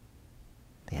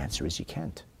 The answer is you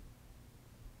can't.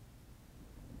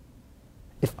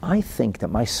 If I think that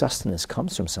my sustenance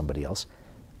comes from somebody else,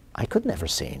 I could never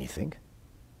say anything.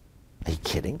 Are you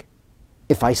kidding?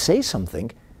 If I say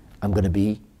something, I'm going to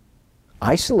be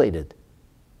isolated.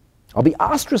 I'll be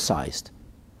ostracized.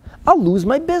 I'll lose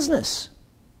my business.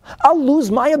 I'll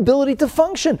lose my ability to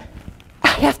function. I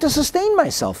have to sustain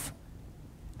myself.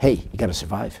 Hey, you got to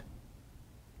survive.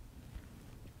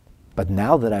 But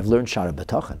now that I've learned Sha'ar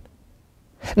HaBitachon,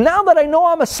 now that I know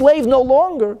I'm a slave no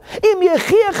longer,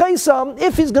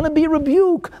 if he's going to be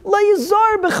rebuked,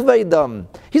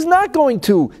 he's not going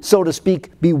to, so to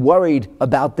speak, be worried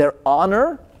about their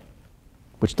honor,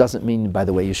 which doesn't mean, by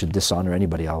the way, you should dishonor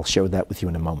anybody. I'll share that with you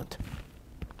in a moment.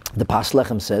 The Pas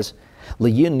Lechem says,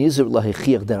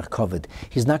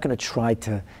 he's not going to try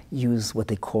to use what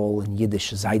they call in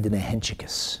Yiddish, Zaydene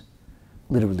Henchikes,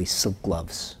 literally silk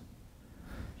gloves.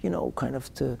 You know, kind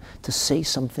of to say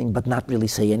something but not really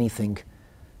say anything,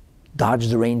 dodge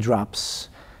the raindrops,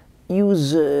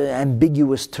 use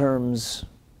ambiguous terms.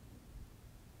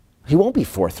 He won't be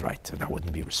forthright, and that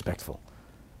wouldn't be respectful.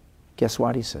 Guess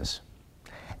what he says?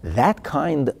 That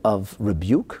kind of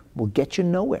rebuke will get you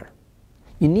nowhere.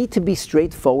 You need to be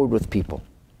straightforward with people.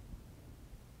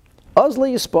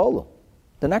 Ozle Yispolu.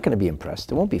 They're not going to be impressed.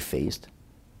 They won't be fazed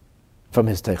from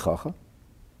his teichacha.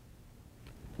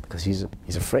 Because he's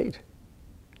afraid.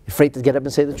 Afraid to get up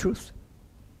and say the truth.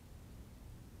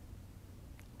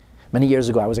 Many years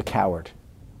ago, I was a coward.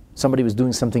 Somebody was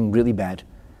doing something really bad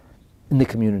in the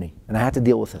community, and I had to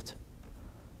deal with it.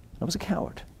 I was a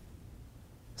coward.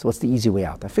 So what's the easy way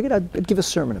out? I figured I'd give a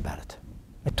sermon about it.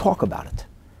 I'd talk about it.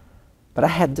 But I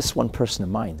had this one person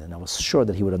in mind, and I was sure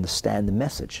that he would understand the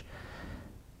message.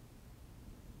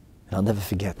 And I'll never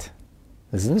forget.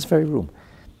 It was in this very room.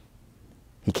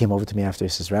 He came over to me after. He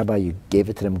says, Rabbi, you gave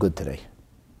it to them good today.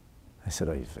 I said,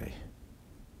 oy vey.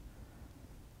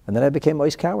 And then I became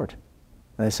ois coward.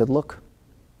 And I said, look,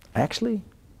 actually,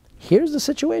 here's the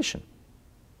situation.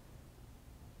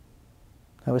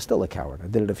 I was still a coward. I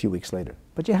did it a few weeks later.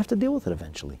 But you have to deal with it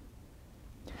eventually.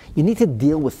 You need to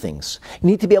deal with things. You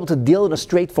need to be able to deal in a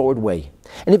straightforward way.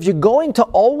 And if you're going to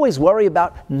always worry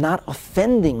about not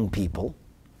offending people,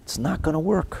 it's not going to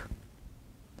work.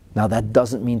 Now that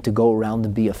doesn't mean to go around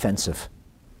and be offensive.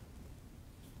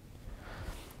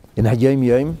 In Hayom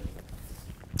Yom,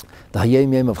 the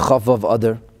Hayom Yom of Chavav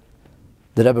Adar,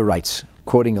 the Rebbe writes,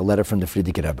 quoting a letter from the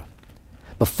Frierdiker Rebbe,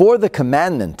 before the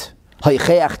commandment,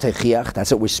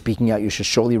 that's what we're speaking out, you should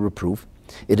surely reprove,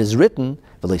 it is written,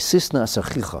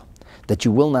 that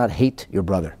you will not hate your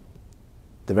brother.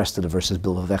 The rest of the verse is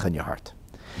bilvavecha in your heart.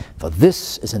 For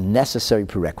this is a necessary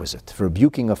prerequisite for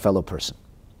rebuking a fellow person.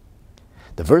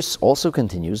 The verse also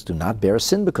continues, do not bear a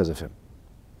sin because of him.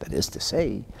 That is to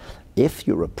say, if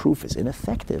your reproof is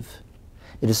ineffective,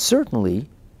 it is certainly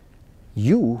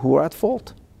you who are at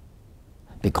fault.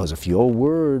 Because if your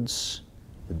words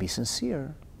would be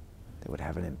sincere, they would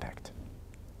have an impact.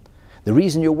 The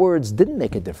reason your words didn't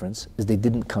make a difference is they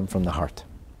didn't come from the heart.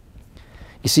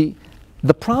 You see,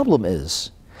 the problem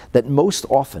is that most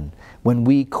often when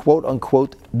we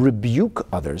quote-unquote rebuke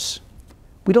others,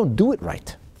 we don't do it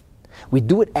right. We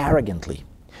do it arrogantly.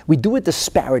 We do it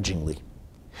disparagingly.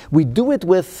 We do it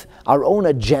with our own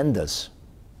agendas,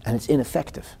 and it's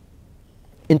ineffective.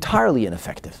 Entirely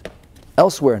ineffective.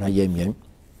 Elsewhere in Hayom Yom,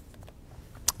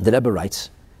 the Rebbe writes,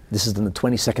 this is on the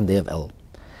 22nd day of El,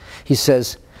 he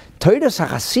says, Toras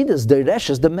HaChasidus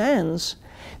Dereshes demands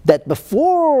that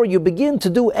before you begin to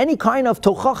do any kind of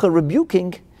tochacha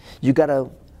rebuking, you got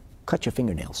to cut your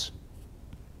fingernails.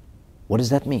 What does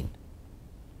that mean?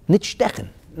 Nitstechen,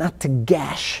 not to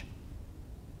gash.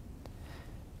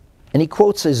 And he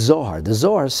quotes a Zohar. The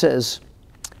Zohar says,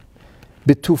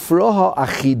 B'tufroha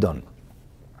achidon.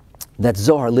 That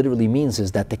Zohar literally means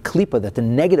is that the klipa, that the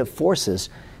negative forces,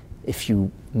 if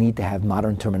you need to have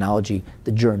modern terminology,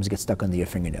 the germs get stuck under your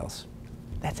fingernails.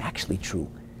 That's actually true.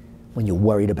 When you're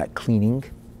worried about cleaning,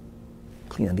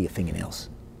 clean under your fingernails.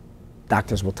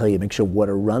 Doctors will tell you, make sure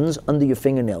water runs under your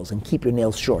fingernails and keep your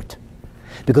nails short.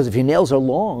 Because if your nails are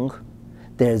long,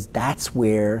 that's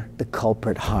where the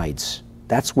culprit hides.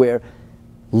 That's where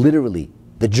literally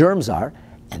the germs are,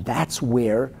 and that's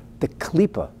where the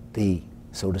klipa, the,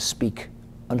 so to speak,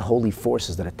 unholy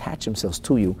forces that attach themselves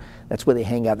to you, that's where they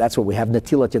hang out. That's where we have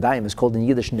netilat yadayim. It's called in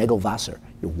Yiddish negel Wasser.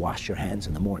 You wash your hands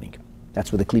in the morning.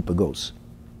 That's where the klipa goes.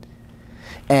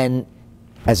 And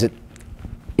as it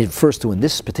refers to in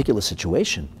this particular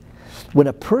situation, when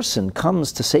a person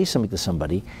comes to say something to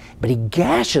somebody, but he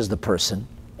gashes the person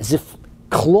as if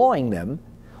clawing them,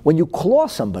 when you claw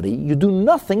somebody, you do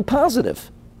nothing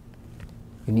positive.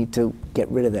 You need to get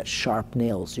rid of that sharp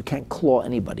nails. You can't claw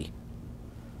anybody.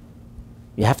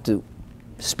 You have to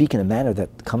speak in a manner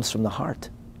that comes from the heart.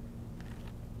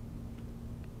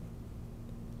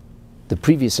 The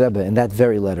previous Rebbe, in that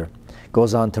very letter,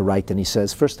 goes on to write, and he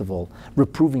says, first of all,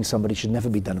 reproving somebody should never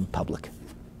be done in public.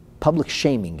 Public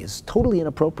shaming is totally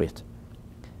inappropriate.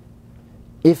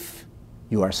 If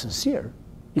you are sincere,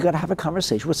 you got to have a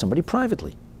conversation with somebody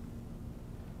privately.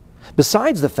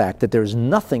 Besides the fact that there's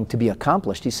nothing to be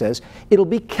accomplished, he says, it'll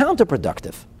be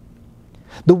counterproductive.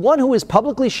 The one who is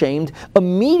publicly shamed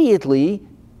immediately,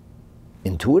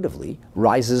 intuitively,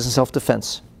 rises in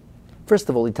self-defense. First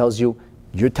of all, he tells you,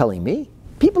 you're telling me?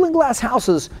 People in glass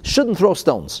houses shouldn't throw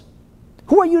stones.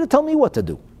 Who are you to tell me what to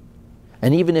do?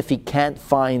 And even if he can't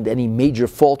find any major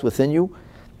fault within you,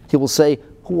 he will say,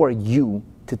 who are you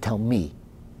to tell me?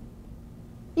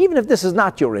 Even if this is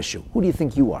not your issue, who do you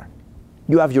think you are?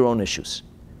 You have your own issues.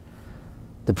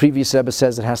 The previous Rebbe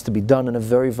says it has to be done in a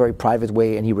very, very private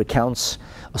way, and he recounts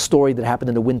a story that happened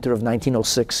in the winter of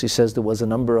 1906. He says there was a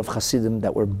number of Hasidim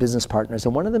that were business partners,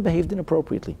 and one of them behaved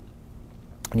inappropriately.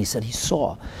 And he said he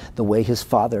saw the way his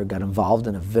father got involved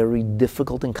in a very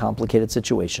difficult and complicated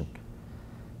situation.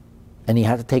 And he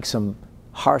had to take some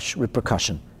harsh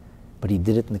repercussion, but he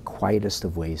did it in the quietest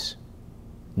of ways.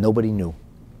 Nobody knew.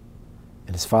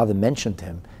 And his father mentioned to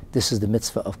him, this is the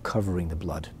mitzvah of covering the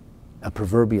blood. A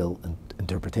proverbial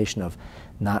interpretation of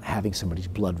not having somebody's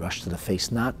blood rush to the face,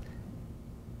 not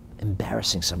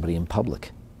embarrassing somebody in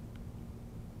public.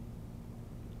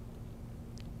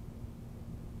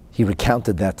 He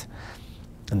recounted that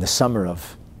in the summer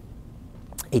of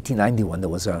 1891, there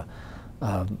was a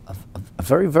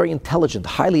very, very intelligent,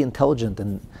 highly intelligent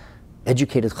and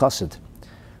educated chassid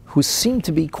who seemed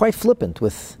to be quite flippant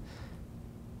with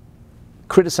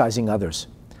criticizing others.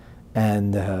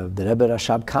 And the Rebbe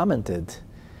Rashab commented,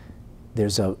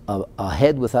 there's a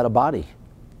head without a body.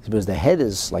 Because the head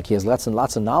is like he has lots and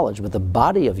lots of knowledge, but the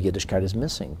body of Yiddishkeit is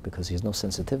missing because he has no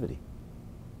sensitivity.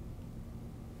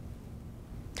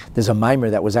 There's a mimer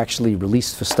that was actually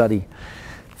released for study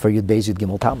for Yud Beis Yud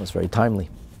Gimel Tammuz, very timely,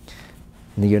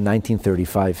 in the year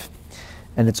 1935.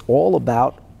 And it's all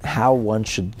about how one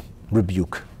should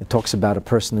rebuke. It talks about a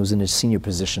person who's in a senior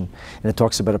position, and it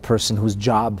talks about a person whose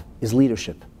job is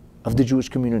leadership of the Jewish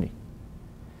community.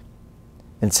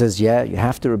 And it says, yeah, you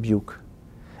have to rebuke.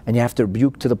 And you have to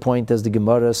rebuke to the point, as the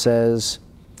Gemara says,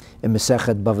 in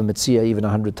Mesechet Bava Metzia, even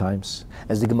 100 times.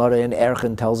 As the Gemara in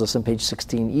Erchen tells us on page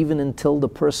 16, even until the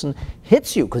person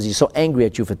hits you because he's so angry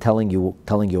at you for telling you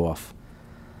off.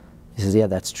 He says, yeah,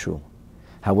 that's true.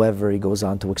 However, he goes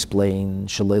on to explain,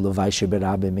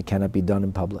 it cannot be done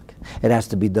in public. It has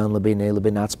to be done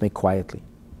quietly.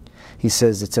 He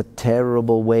says it's a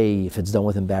terrible way if it's done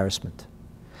with embarrassment.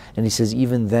 And he says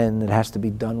even then it has to be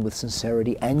done with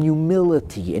sincerity and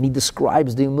humility. And he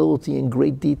describes the humility in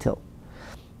great detail.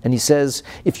 And he says,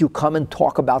 if you come and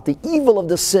talk about the evil of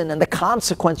the sin and the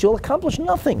consequence, you'll accomplish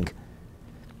nothing.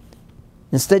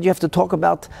 Instead, you have to talk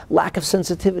about lack of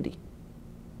sensitivity.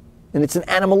 And it's an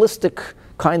animalistic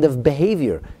kind of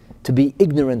behavior to be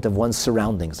ignorant of one's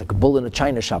surroundings, like a bull in a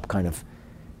china shop kind of.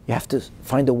 You have to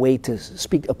find a way to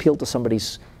appeal to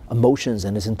somebody's emotions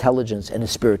and his intelligence and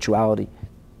his spirituality.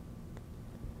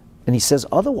 And he says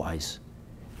otherwise.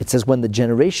 It says when the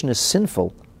generation is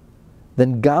sinful,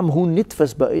 then gam hu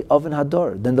nitfas ba'oven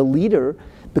hador. Then the leader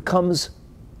becomes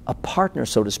a partner,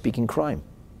 so to speak, in crime.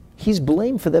 He's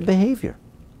blamed for their behavior.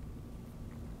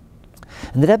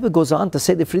 And the Rebbe goes on to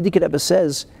say, the Frierdiker Rebbe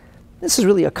says, this is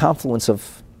really a confluence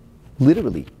of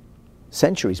literally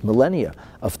centuries, millennia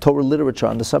of Torah literature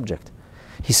on the subject.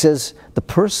 He says the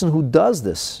person who does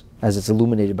this, as it's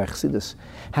illuminated by Chassidus,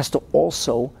 has to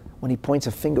also, when he points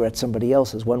a finger at somebody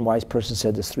else, as one wise person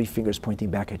said, there's 3 fingers pointing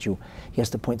back at you, he has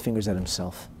to point fingers at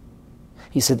himself.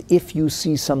 He said, if you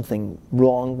see something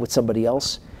wrong with somebody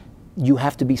else, you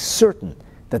have to be certain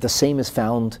that the same is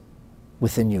found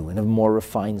within you in a more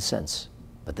refined sense.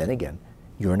 But then again,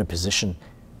 you're in a position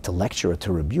to lecture or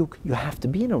to rebuke, you have to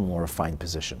be in a more refined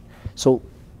position. So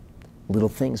little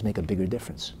things make a bigger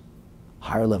difference.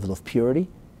 Higher level of purity,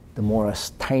 the more a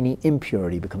tiny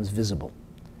impurity becomes visible.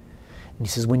 And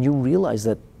he says, when you realize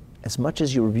that as much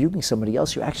as you're rebuking somebody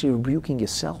else, you're actually rebuking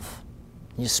yourself.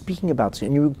 And you're speaking about it,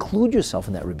 and you include yourself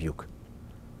in that rebuke.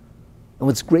 And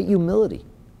with great humility,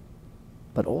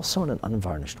 but also in an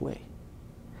unvarnished way.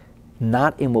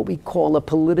 Not in what we call a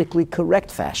politically correct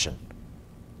fashion.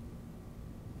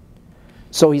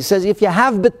 So he says, if you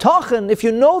have Bitachon, if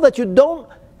you know that you don't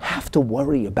have to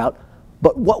worry about,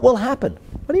 but what will happen?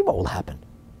 What do you mean what will happen?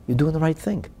 You're doing the right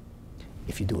thing.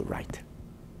 If you do it right.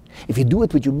 If you do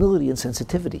it with humility and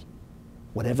sensitivity,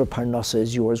 whatever parnasa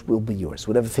is yours will be yours.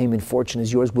 Whatever fame and fortune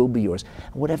is yours will be yours.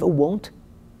 And whatever won't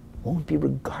be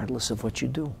regardless of what you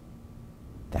do.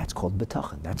 That's called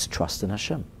Bitachon. That's trust in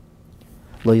Hashem.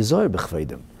 Lo yizor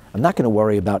b'chveidim. I'm not going to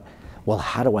worry about, well,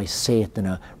 how do I say it in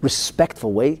a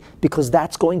respectful way? Because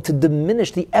that's going to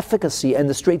diminish the efficacy and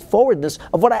the straightforwardness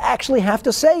of what I actually have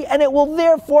to say, and it will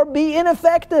therefore be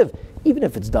ineffective. even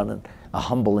if it's done in a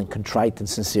humble and contrite and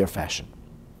sincere fashion.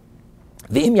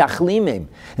 V'im yachlimim,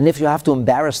 and if you have to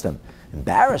embarrass them,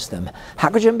 how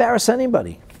could you embarrass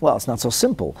anybody? Well, it's not so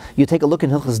simple. You take a look in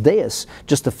Hilchos Deis,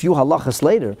 just a few halachas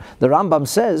later, the Rambam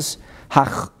says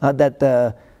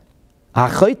that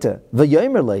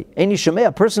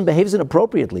a person behaves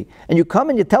inappropriately, and you come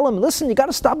and you tell him, listen, you got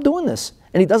to stop doing this,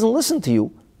 and he doesn't listen to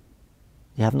you.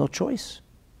 You have no choice.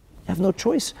 You have no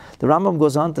choice. The Rambam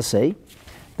goes on to say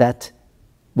that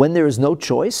when there is no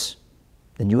choice,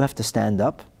 then you have to stand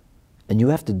up and you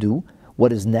have to do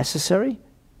what is necessary,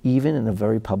 even in a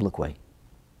very public way.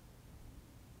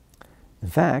 In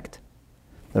fact,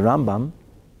 the Rambam,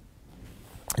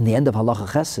 in the end of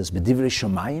Halacha Ches, says, B'divrei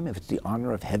Shamayim, if it's the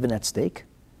honor of heaven at stake,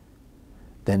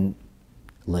 then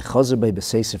lechazer bei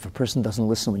b'seis, if a person doesn't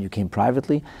listen when you came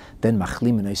privately, then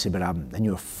machlim v'noisei b'rabim, then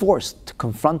you're forced to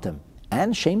confront them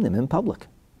and shame them in public.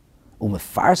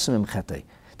 Umefarsim im chetei,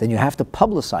 then you have to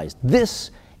publicize,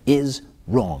 this is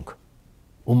wrong.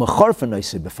 Umechor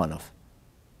v'noisei b'fanav,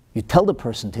 you tell the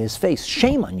person to his face,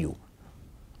 shame on you.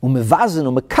 Umevazin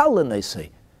umekal v'noisei,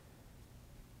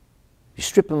 you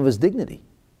strip him of his dignity.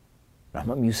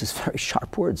 Rambam uses very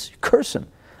sharp words. You curse him.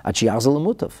 He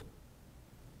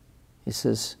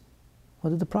says,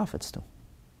 what did the prophets do?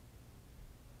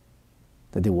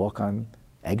 Did they walk on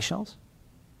eggshells?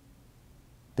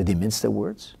 Did they mince their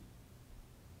words?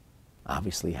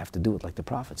 Obviously, you have to do it like the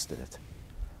prophets did it,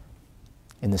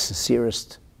 in the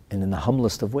sincerest and in the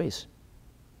humblest of ways.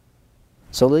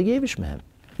 So le'yevish mehem,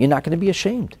 you're not going to be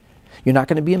ashamed. You're not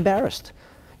going to be embarrassed.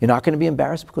 You're not going to be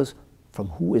embarrassed because from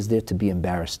who is there to be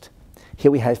embarrassed? Here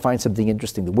we find something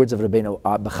interesting. The words of Rabbeinu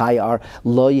Bachai are,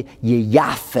 Lo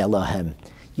yeyaf Elohem.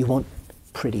 You won't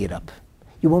pretty it up.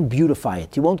 You won't beautify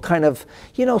it. You won't kind of,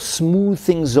 smooth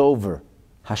things over.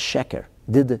 Hasheker.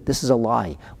 This is a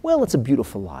lie. Well, it's a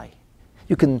beautiful lie.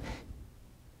 You can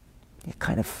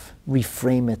kind of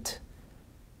reframe it,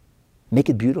 make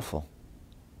it beautiful.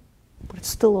 But it's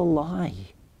still a lie.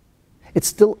 It's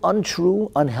still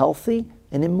untrue, unhealthy,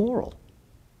 and immoral.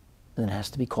 And it has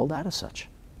to be called out as such.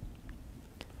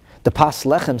 The Pas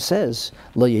Lechem says,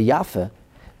 Lo yayafe,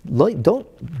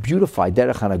 don't beautify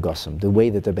derech hanagosim, the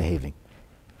way that they're behaving.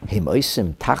 Heim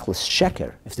oisim tachlis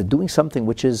sheker, if they're doing something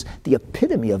which is the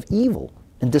epitome of evil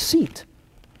and deceit.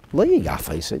 Lo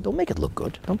yayafe, I say, don't make it look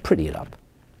good, don't pretty it up.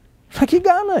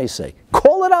 Hakigana, I say,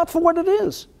 call it out for what it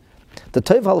is. The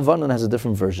Tov HaLevanon has a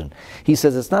different version. He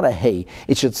says it's not a hey,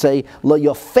 it should say, Lo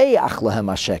yofeach lahem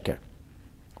hasheker.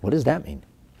 What does that mean?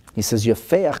 He says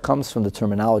yofeach comes from the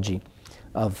terminology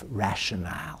of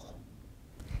rationale.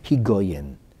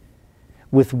 Higoyin.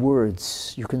 With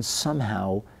words, you can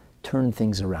somehow turn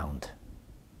things around.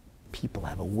 People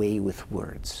have a way with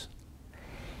words.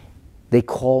 They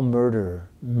call murder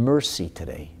mercy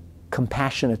today,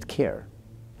 compassionate care.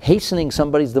 Hastening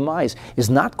somebody's demise is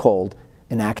not called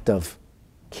an act of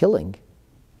killing,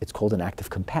 it's called an act of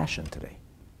compassion today.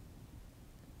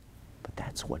 But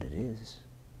that's what it is.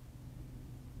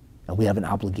 And we have an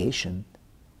obligation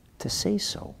to say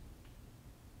so.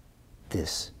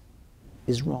 This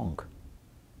is wrong.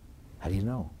 How do you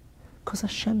know? Because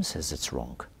Hashem says it's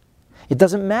wrong. It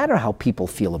doesn't matter how people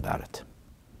feel about it.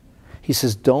 He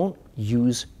says, don't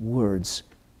use words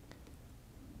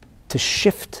to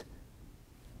shift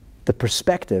the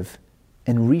perspective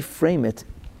and reframe it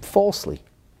falsely.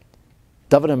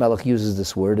 David HaMelech uses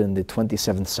this word in the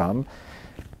 27th Psalm,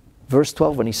 verse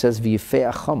 12, when he says,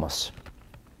 V'yifei achamos,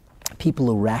 people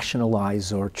who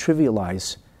rationalize or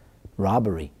trivialize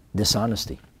robbery,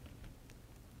 dishonesty.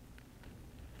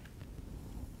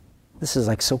 This is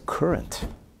like so current.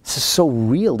 This is so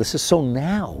real. This is so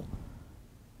now.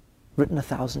 Written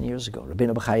 1,000 years ago.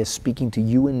 Rabbeinu Bachai is speaking to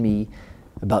you and me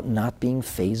about not being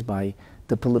fazed by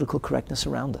the political correctness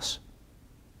around us.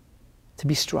 To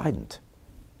be strident.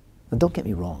 And don't get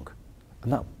me wrong.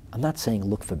 I'm not saying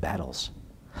look for battles.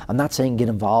 I'm not saying get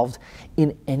involved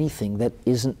in anything that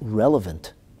isn't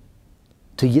relevant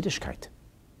to Yiddishkeit.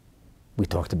 We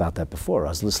talked about that before.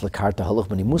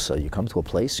 You come to a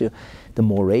place, the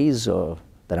mores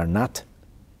that are not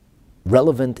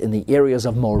relevant in the areas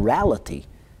of morality,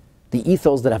 the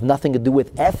ethos that have nothing to do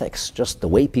with ethics, just the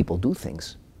way people do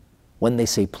things, when they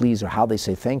say please or how they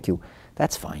say thank you,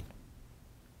 that's fine.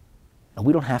 And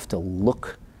we don't have to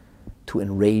look to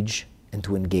enrage and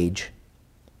to engage,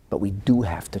 but we do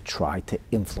have to try to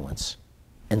influence.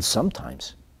 And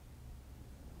sometimes,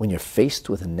 when you're faced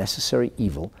with a necessary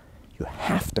evil, you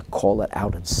have to call it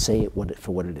out and say it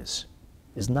for what it is.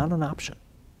 It's not an option.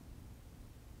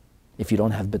 If you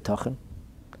don't have Bitachon,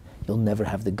 you'll never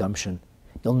have the gumption.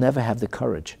 You'll never have the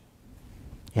courage.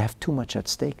 You have too much at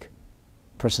stake.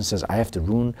 person says, I have to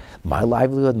ruin my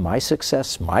livelihood, my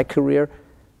success, my career,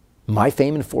 my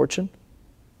fame and fortune.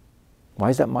 Why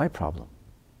is that my problem?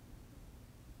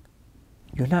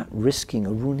 You're not risking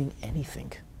or ruining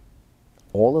anything.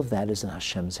 All of that is in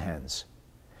Hashem's hands.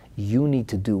 You need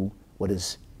to do what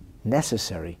is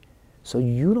necessary so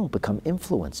you don't become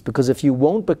influenced. Because if you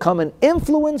won't become an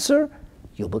influencer,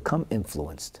 you'll become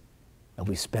influenced. And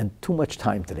we spent too much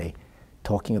time today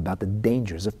talking about the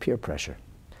dangers of peer pressure.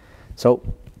 So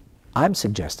I'm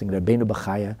suggesting that Rabbeinu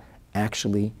Bachaya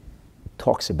actually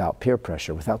talks about peer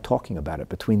pressure without talking about it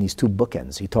between these two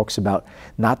bookends. He talks about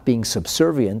not being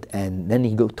subservient, and then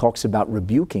he talks about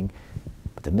rebuking.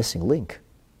 But the missing link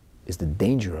is the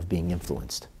danger of being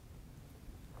influenced.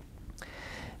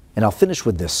 And I'll finish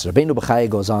with this. Rabbeinu Bachaya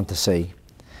goes on to say,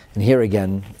 and here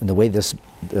again, in the way this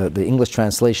the English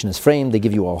translation is framed, they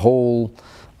give you a whole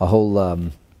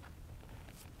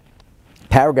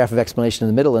paragraph of explanation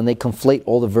in the middle, and they conflate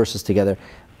all the verses together.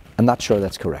 I'm not sure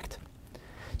that's correct.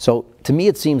 So to me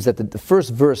it seems that the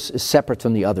first verse is separate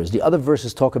from the others. The other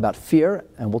verses talk about fear,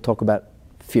 and we'll talk about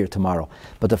fear tomorrow.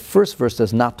 But the first verse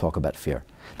does not talk about fear.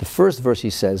 The first verse he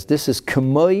says, this is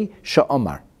K'moi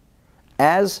Sha'omar,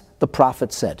 as the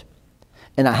prophet said.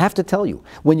 And I have to tell you,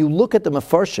 when you look at the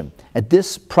Mefarshim, at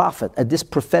this prophet, at this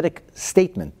prophetic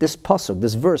statement, this pasuk,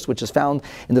 this verse, which is found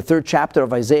in the 3rd chapter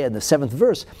of Isaiah, in the 7th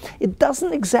verse, it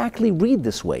doesn't exactly read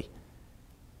this way.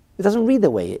 It doesn't read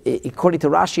that way. According to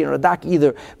Rashi and Radak,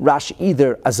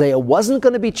 either Isaiah wasn't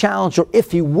going to be challenged, or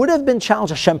if he would have been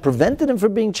challenged, Hashem prevented him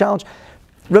from being challenged.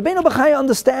 Rabbeinu Bachaya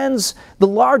understands the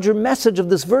larger message of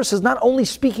this verse is not only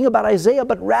speaking about Isaiah,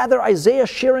 but rather Isaiah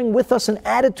sharing with us an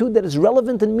attitude that is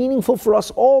relevant and meaningful for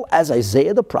us all, as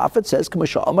Isaiah the prophet says,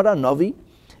 K'masha Amar Navi.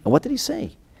 And what did he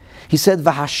say? He said,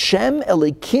 V'Hashem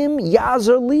Elikim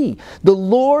Yazar Li. The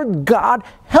Lord God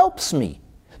helps me.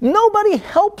 Nobody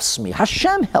helps me.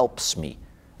 Hashem helps me.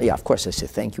 Yeah, of course I say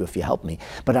thank you if you help me,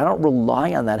 but I don't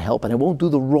rely on that help, and I won't do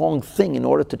the wrong thing in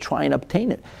order to try and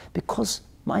obtain it, because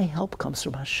my help comes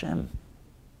from Hashem.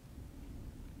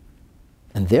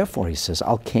 And therefore, he says,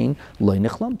 Al Kain Lo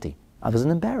Nechlamti. I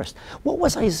wasn't embarrassed. What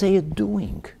was Isaiah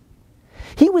doing?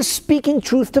 He was speaking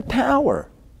truth to power.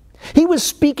 He was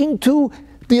speaking to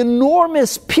the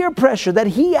enormous peer pressure that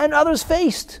he and others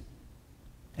faced.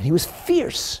 And he was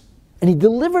fierce. And he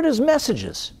delivered his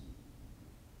messages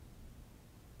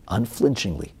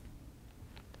unflinchingly.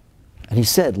 And he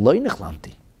said, Lo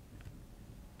Nechlamti.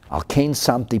 Al Kain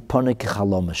Samti Pone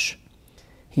Kechalomish.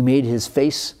 He made his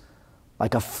face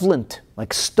like a flint,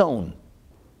 like stone,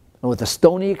 and with a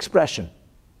stony expression.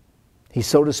 He,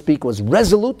 so to speak, was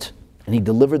resolute, and he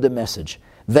delivered the message.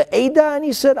 Ve'eda, and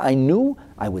he said, I knew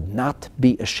I would not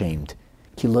be ashamed.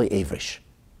 Ki lo evrish.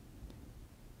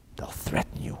 They'll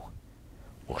threaten you,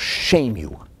 will shame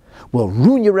you, will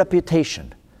ruin your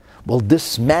reputation, will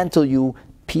dismantle you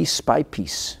piece by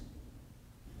piece.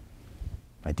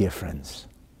 My dear friends,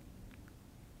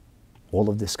 all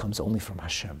of this comes only from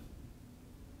Hashem.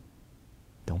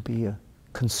 Don't be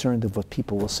concerned of what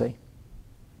people will say.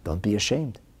 Don't be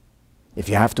ashamed. If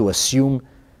you have to assume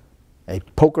a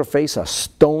poker face, a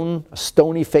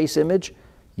stony face image,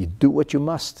 you do what you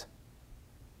must.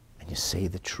 And you say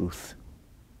the truth.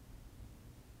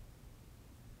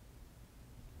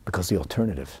 Because the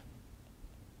alternative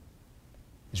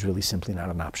is really simply not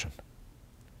an option.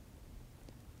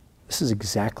 This is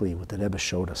exactly what the Rebbe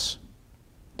showed us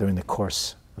during the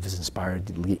course of his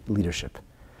inspired leadership.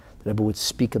 The Rebbe would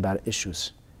speak about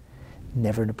issues,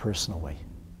 never in a personal way.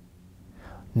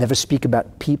 Never speak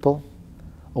about people,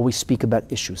 always speak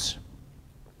about issues.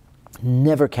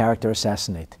 Never character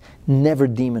assassinate, never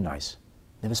demonize,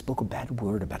 never spoke a bad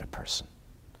word about a person.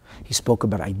 He spoke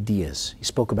about ideas, he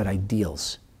spoke about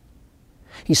ideals.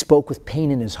 He spoke with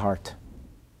pain in his heart.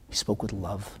 He spoke with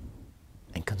love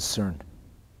and concern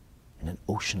and an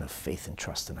ocean of faith and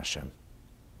trust in Hashem.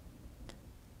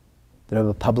 The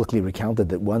Rebbe publicly recounted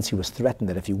that once he was threatened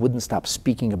that if he wouldn't stop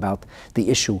speaking about the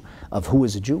issue of who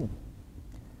is a Jew,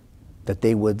 that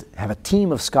they would have a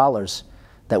team of scholars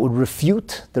that would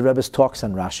refute the Rebbe's talks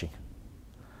on Rashi.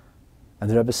 And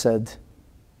the Rebbe said,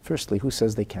 firstly, who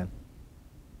says they can?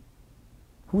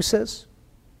 Who says?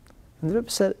 And the Rebbe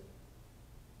said,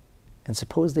 and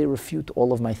suppose they refute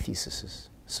all of my theses.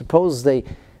 Suppose they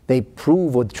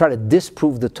prove or try to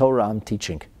disprove the Torah I'm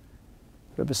teaching.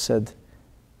 The Rebbe said,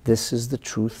 this is the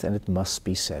truth and it must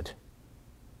be said.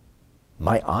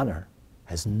 My honor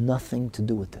has nothing to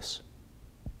do with this.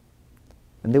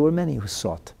 And there were many who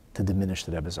sought to diminish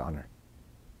the Rebbe's honor.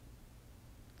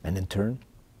 And in turn,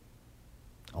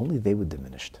 only they were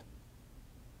diminished.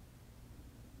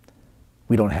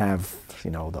 We don't have,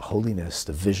 the holiness,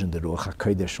 the vision, the Ruach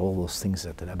HaKodesh, all those things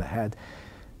that the Rebbe had.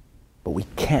 But we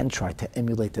can try to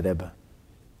emulate the Rebbe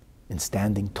in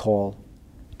standing tall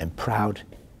and proud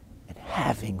and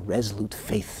having resolute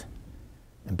faith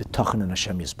and Bitachon in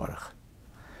Hashem Yisbarach.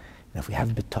 And if we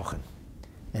have Bitachon,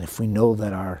 and if we know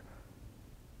that our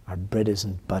bread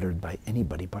isn't buttered by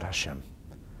anybody but Hashem,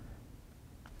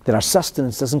 that our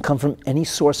sustenance doesn't come from any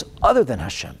source other than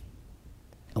Hashem,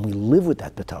 and we live with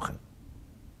that Bitachon,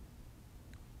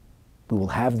 we will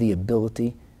have the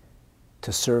ability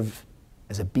to serve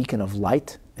as a beacon of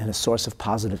light and a source of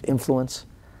positive influence.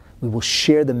 We will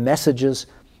share the messages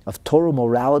of Torah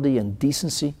morality and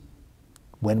decency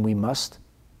when we must,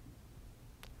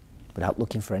 without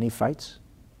looking for any fights,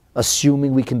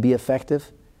 assuming we can be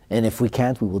effective, and if we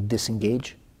can't, we will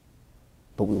disengage,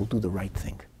 but we will do the right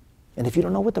thing. And if you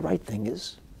don't know what the right thing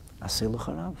is, aseh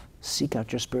l'charav, seek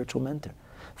out your spiritual mentor.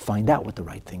 Find out what the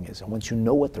right thing is, and once you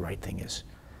know what the right thing is,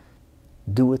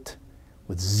 do it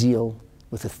with zeal,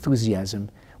 with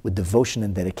enthusiasm, with devotion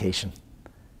and dedication.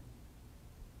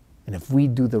 And if we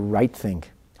do the right thing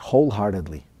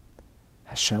wholeheartedly,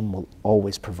 Hashem will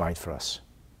always provide for us.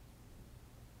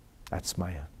 That's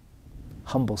my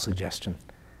humble suggestion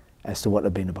as to what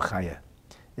Rabbeinu Bechaya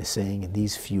is saying in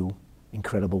these few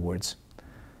incredible words.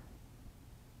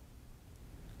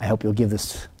 I hope you'll give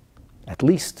this at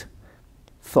least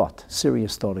thought,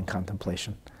 serious thought and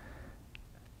contemplation.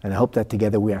 And I hope that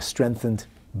together we are strengthened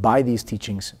by these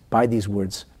teachings, by these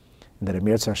words, and that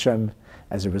Amir Hashem,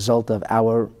 as a result of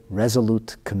our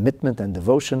resolute commitment and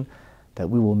devotion, that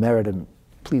we will merit, and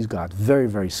please God, very,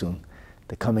 very soon,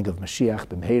 the coming of Mashiach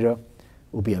b'mheira,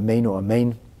 ubi ameinu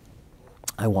amen.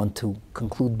 I want to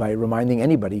conclude by reminding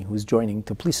anybody who's joining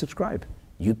to please subscribe,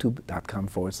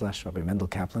 youtube.com/Rabbi Mendel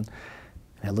Kaplan.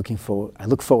 And I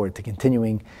look forward to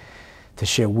continuing to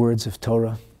share words of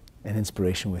Torah and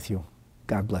inspiration with you.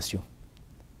 God bless you.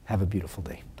 Have a beautiful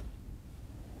day.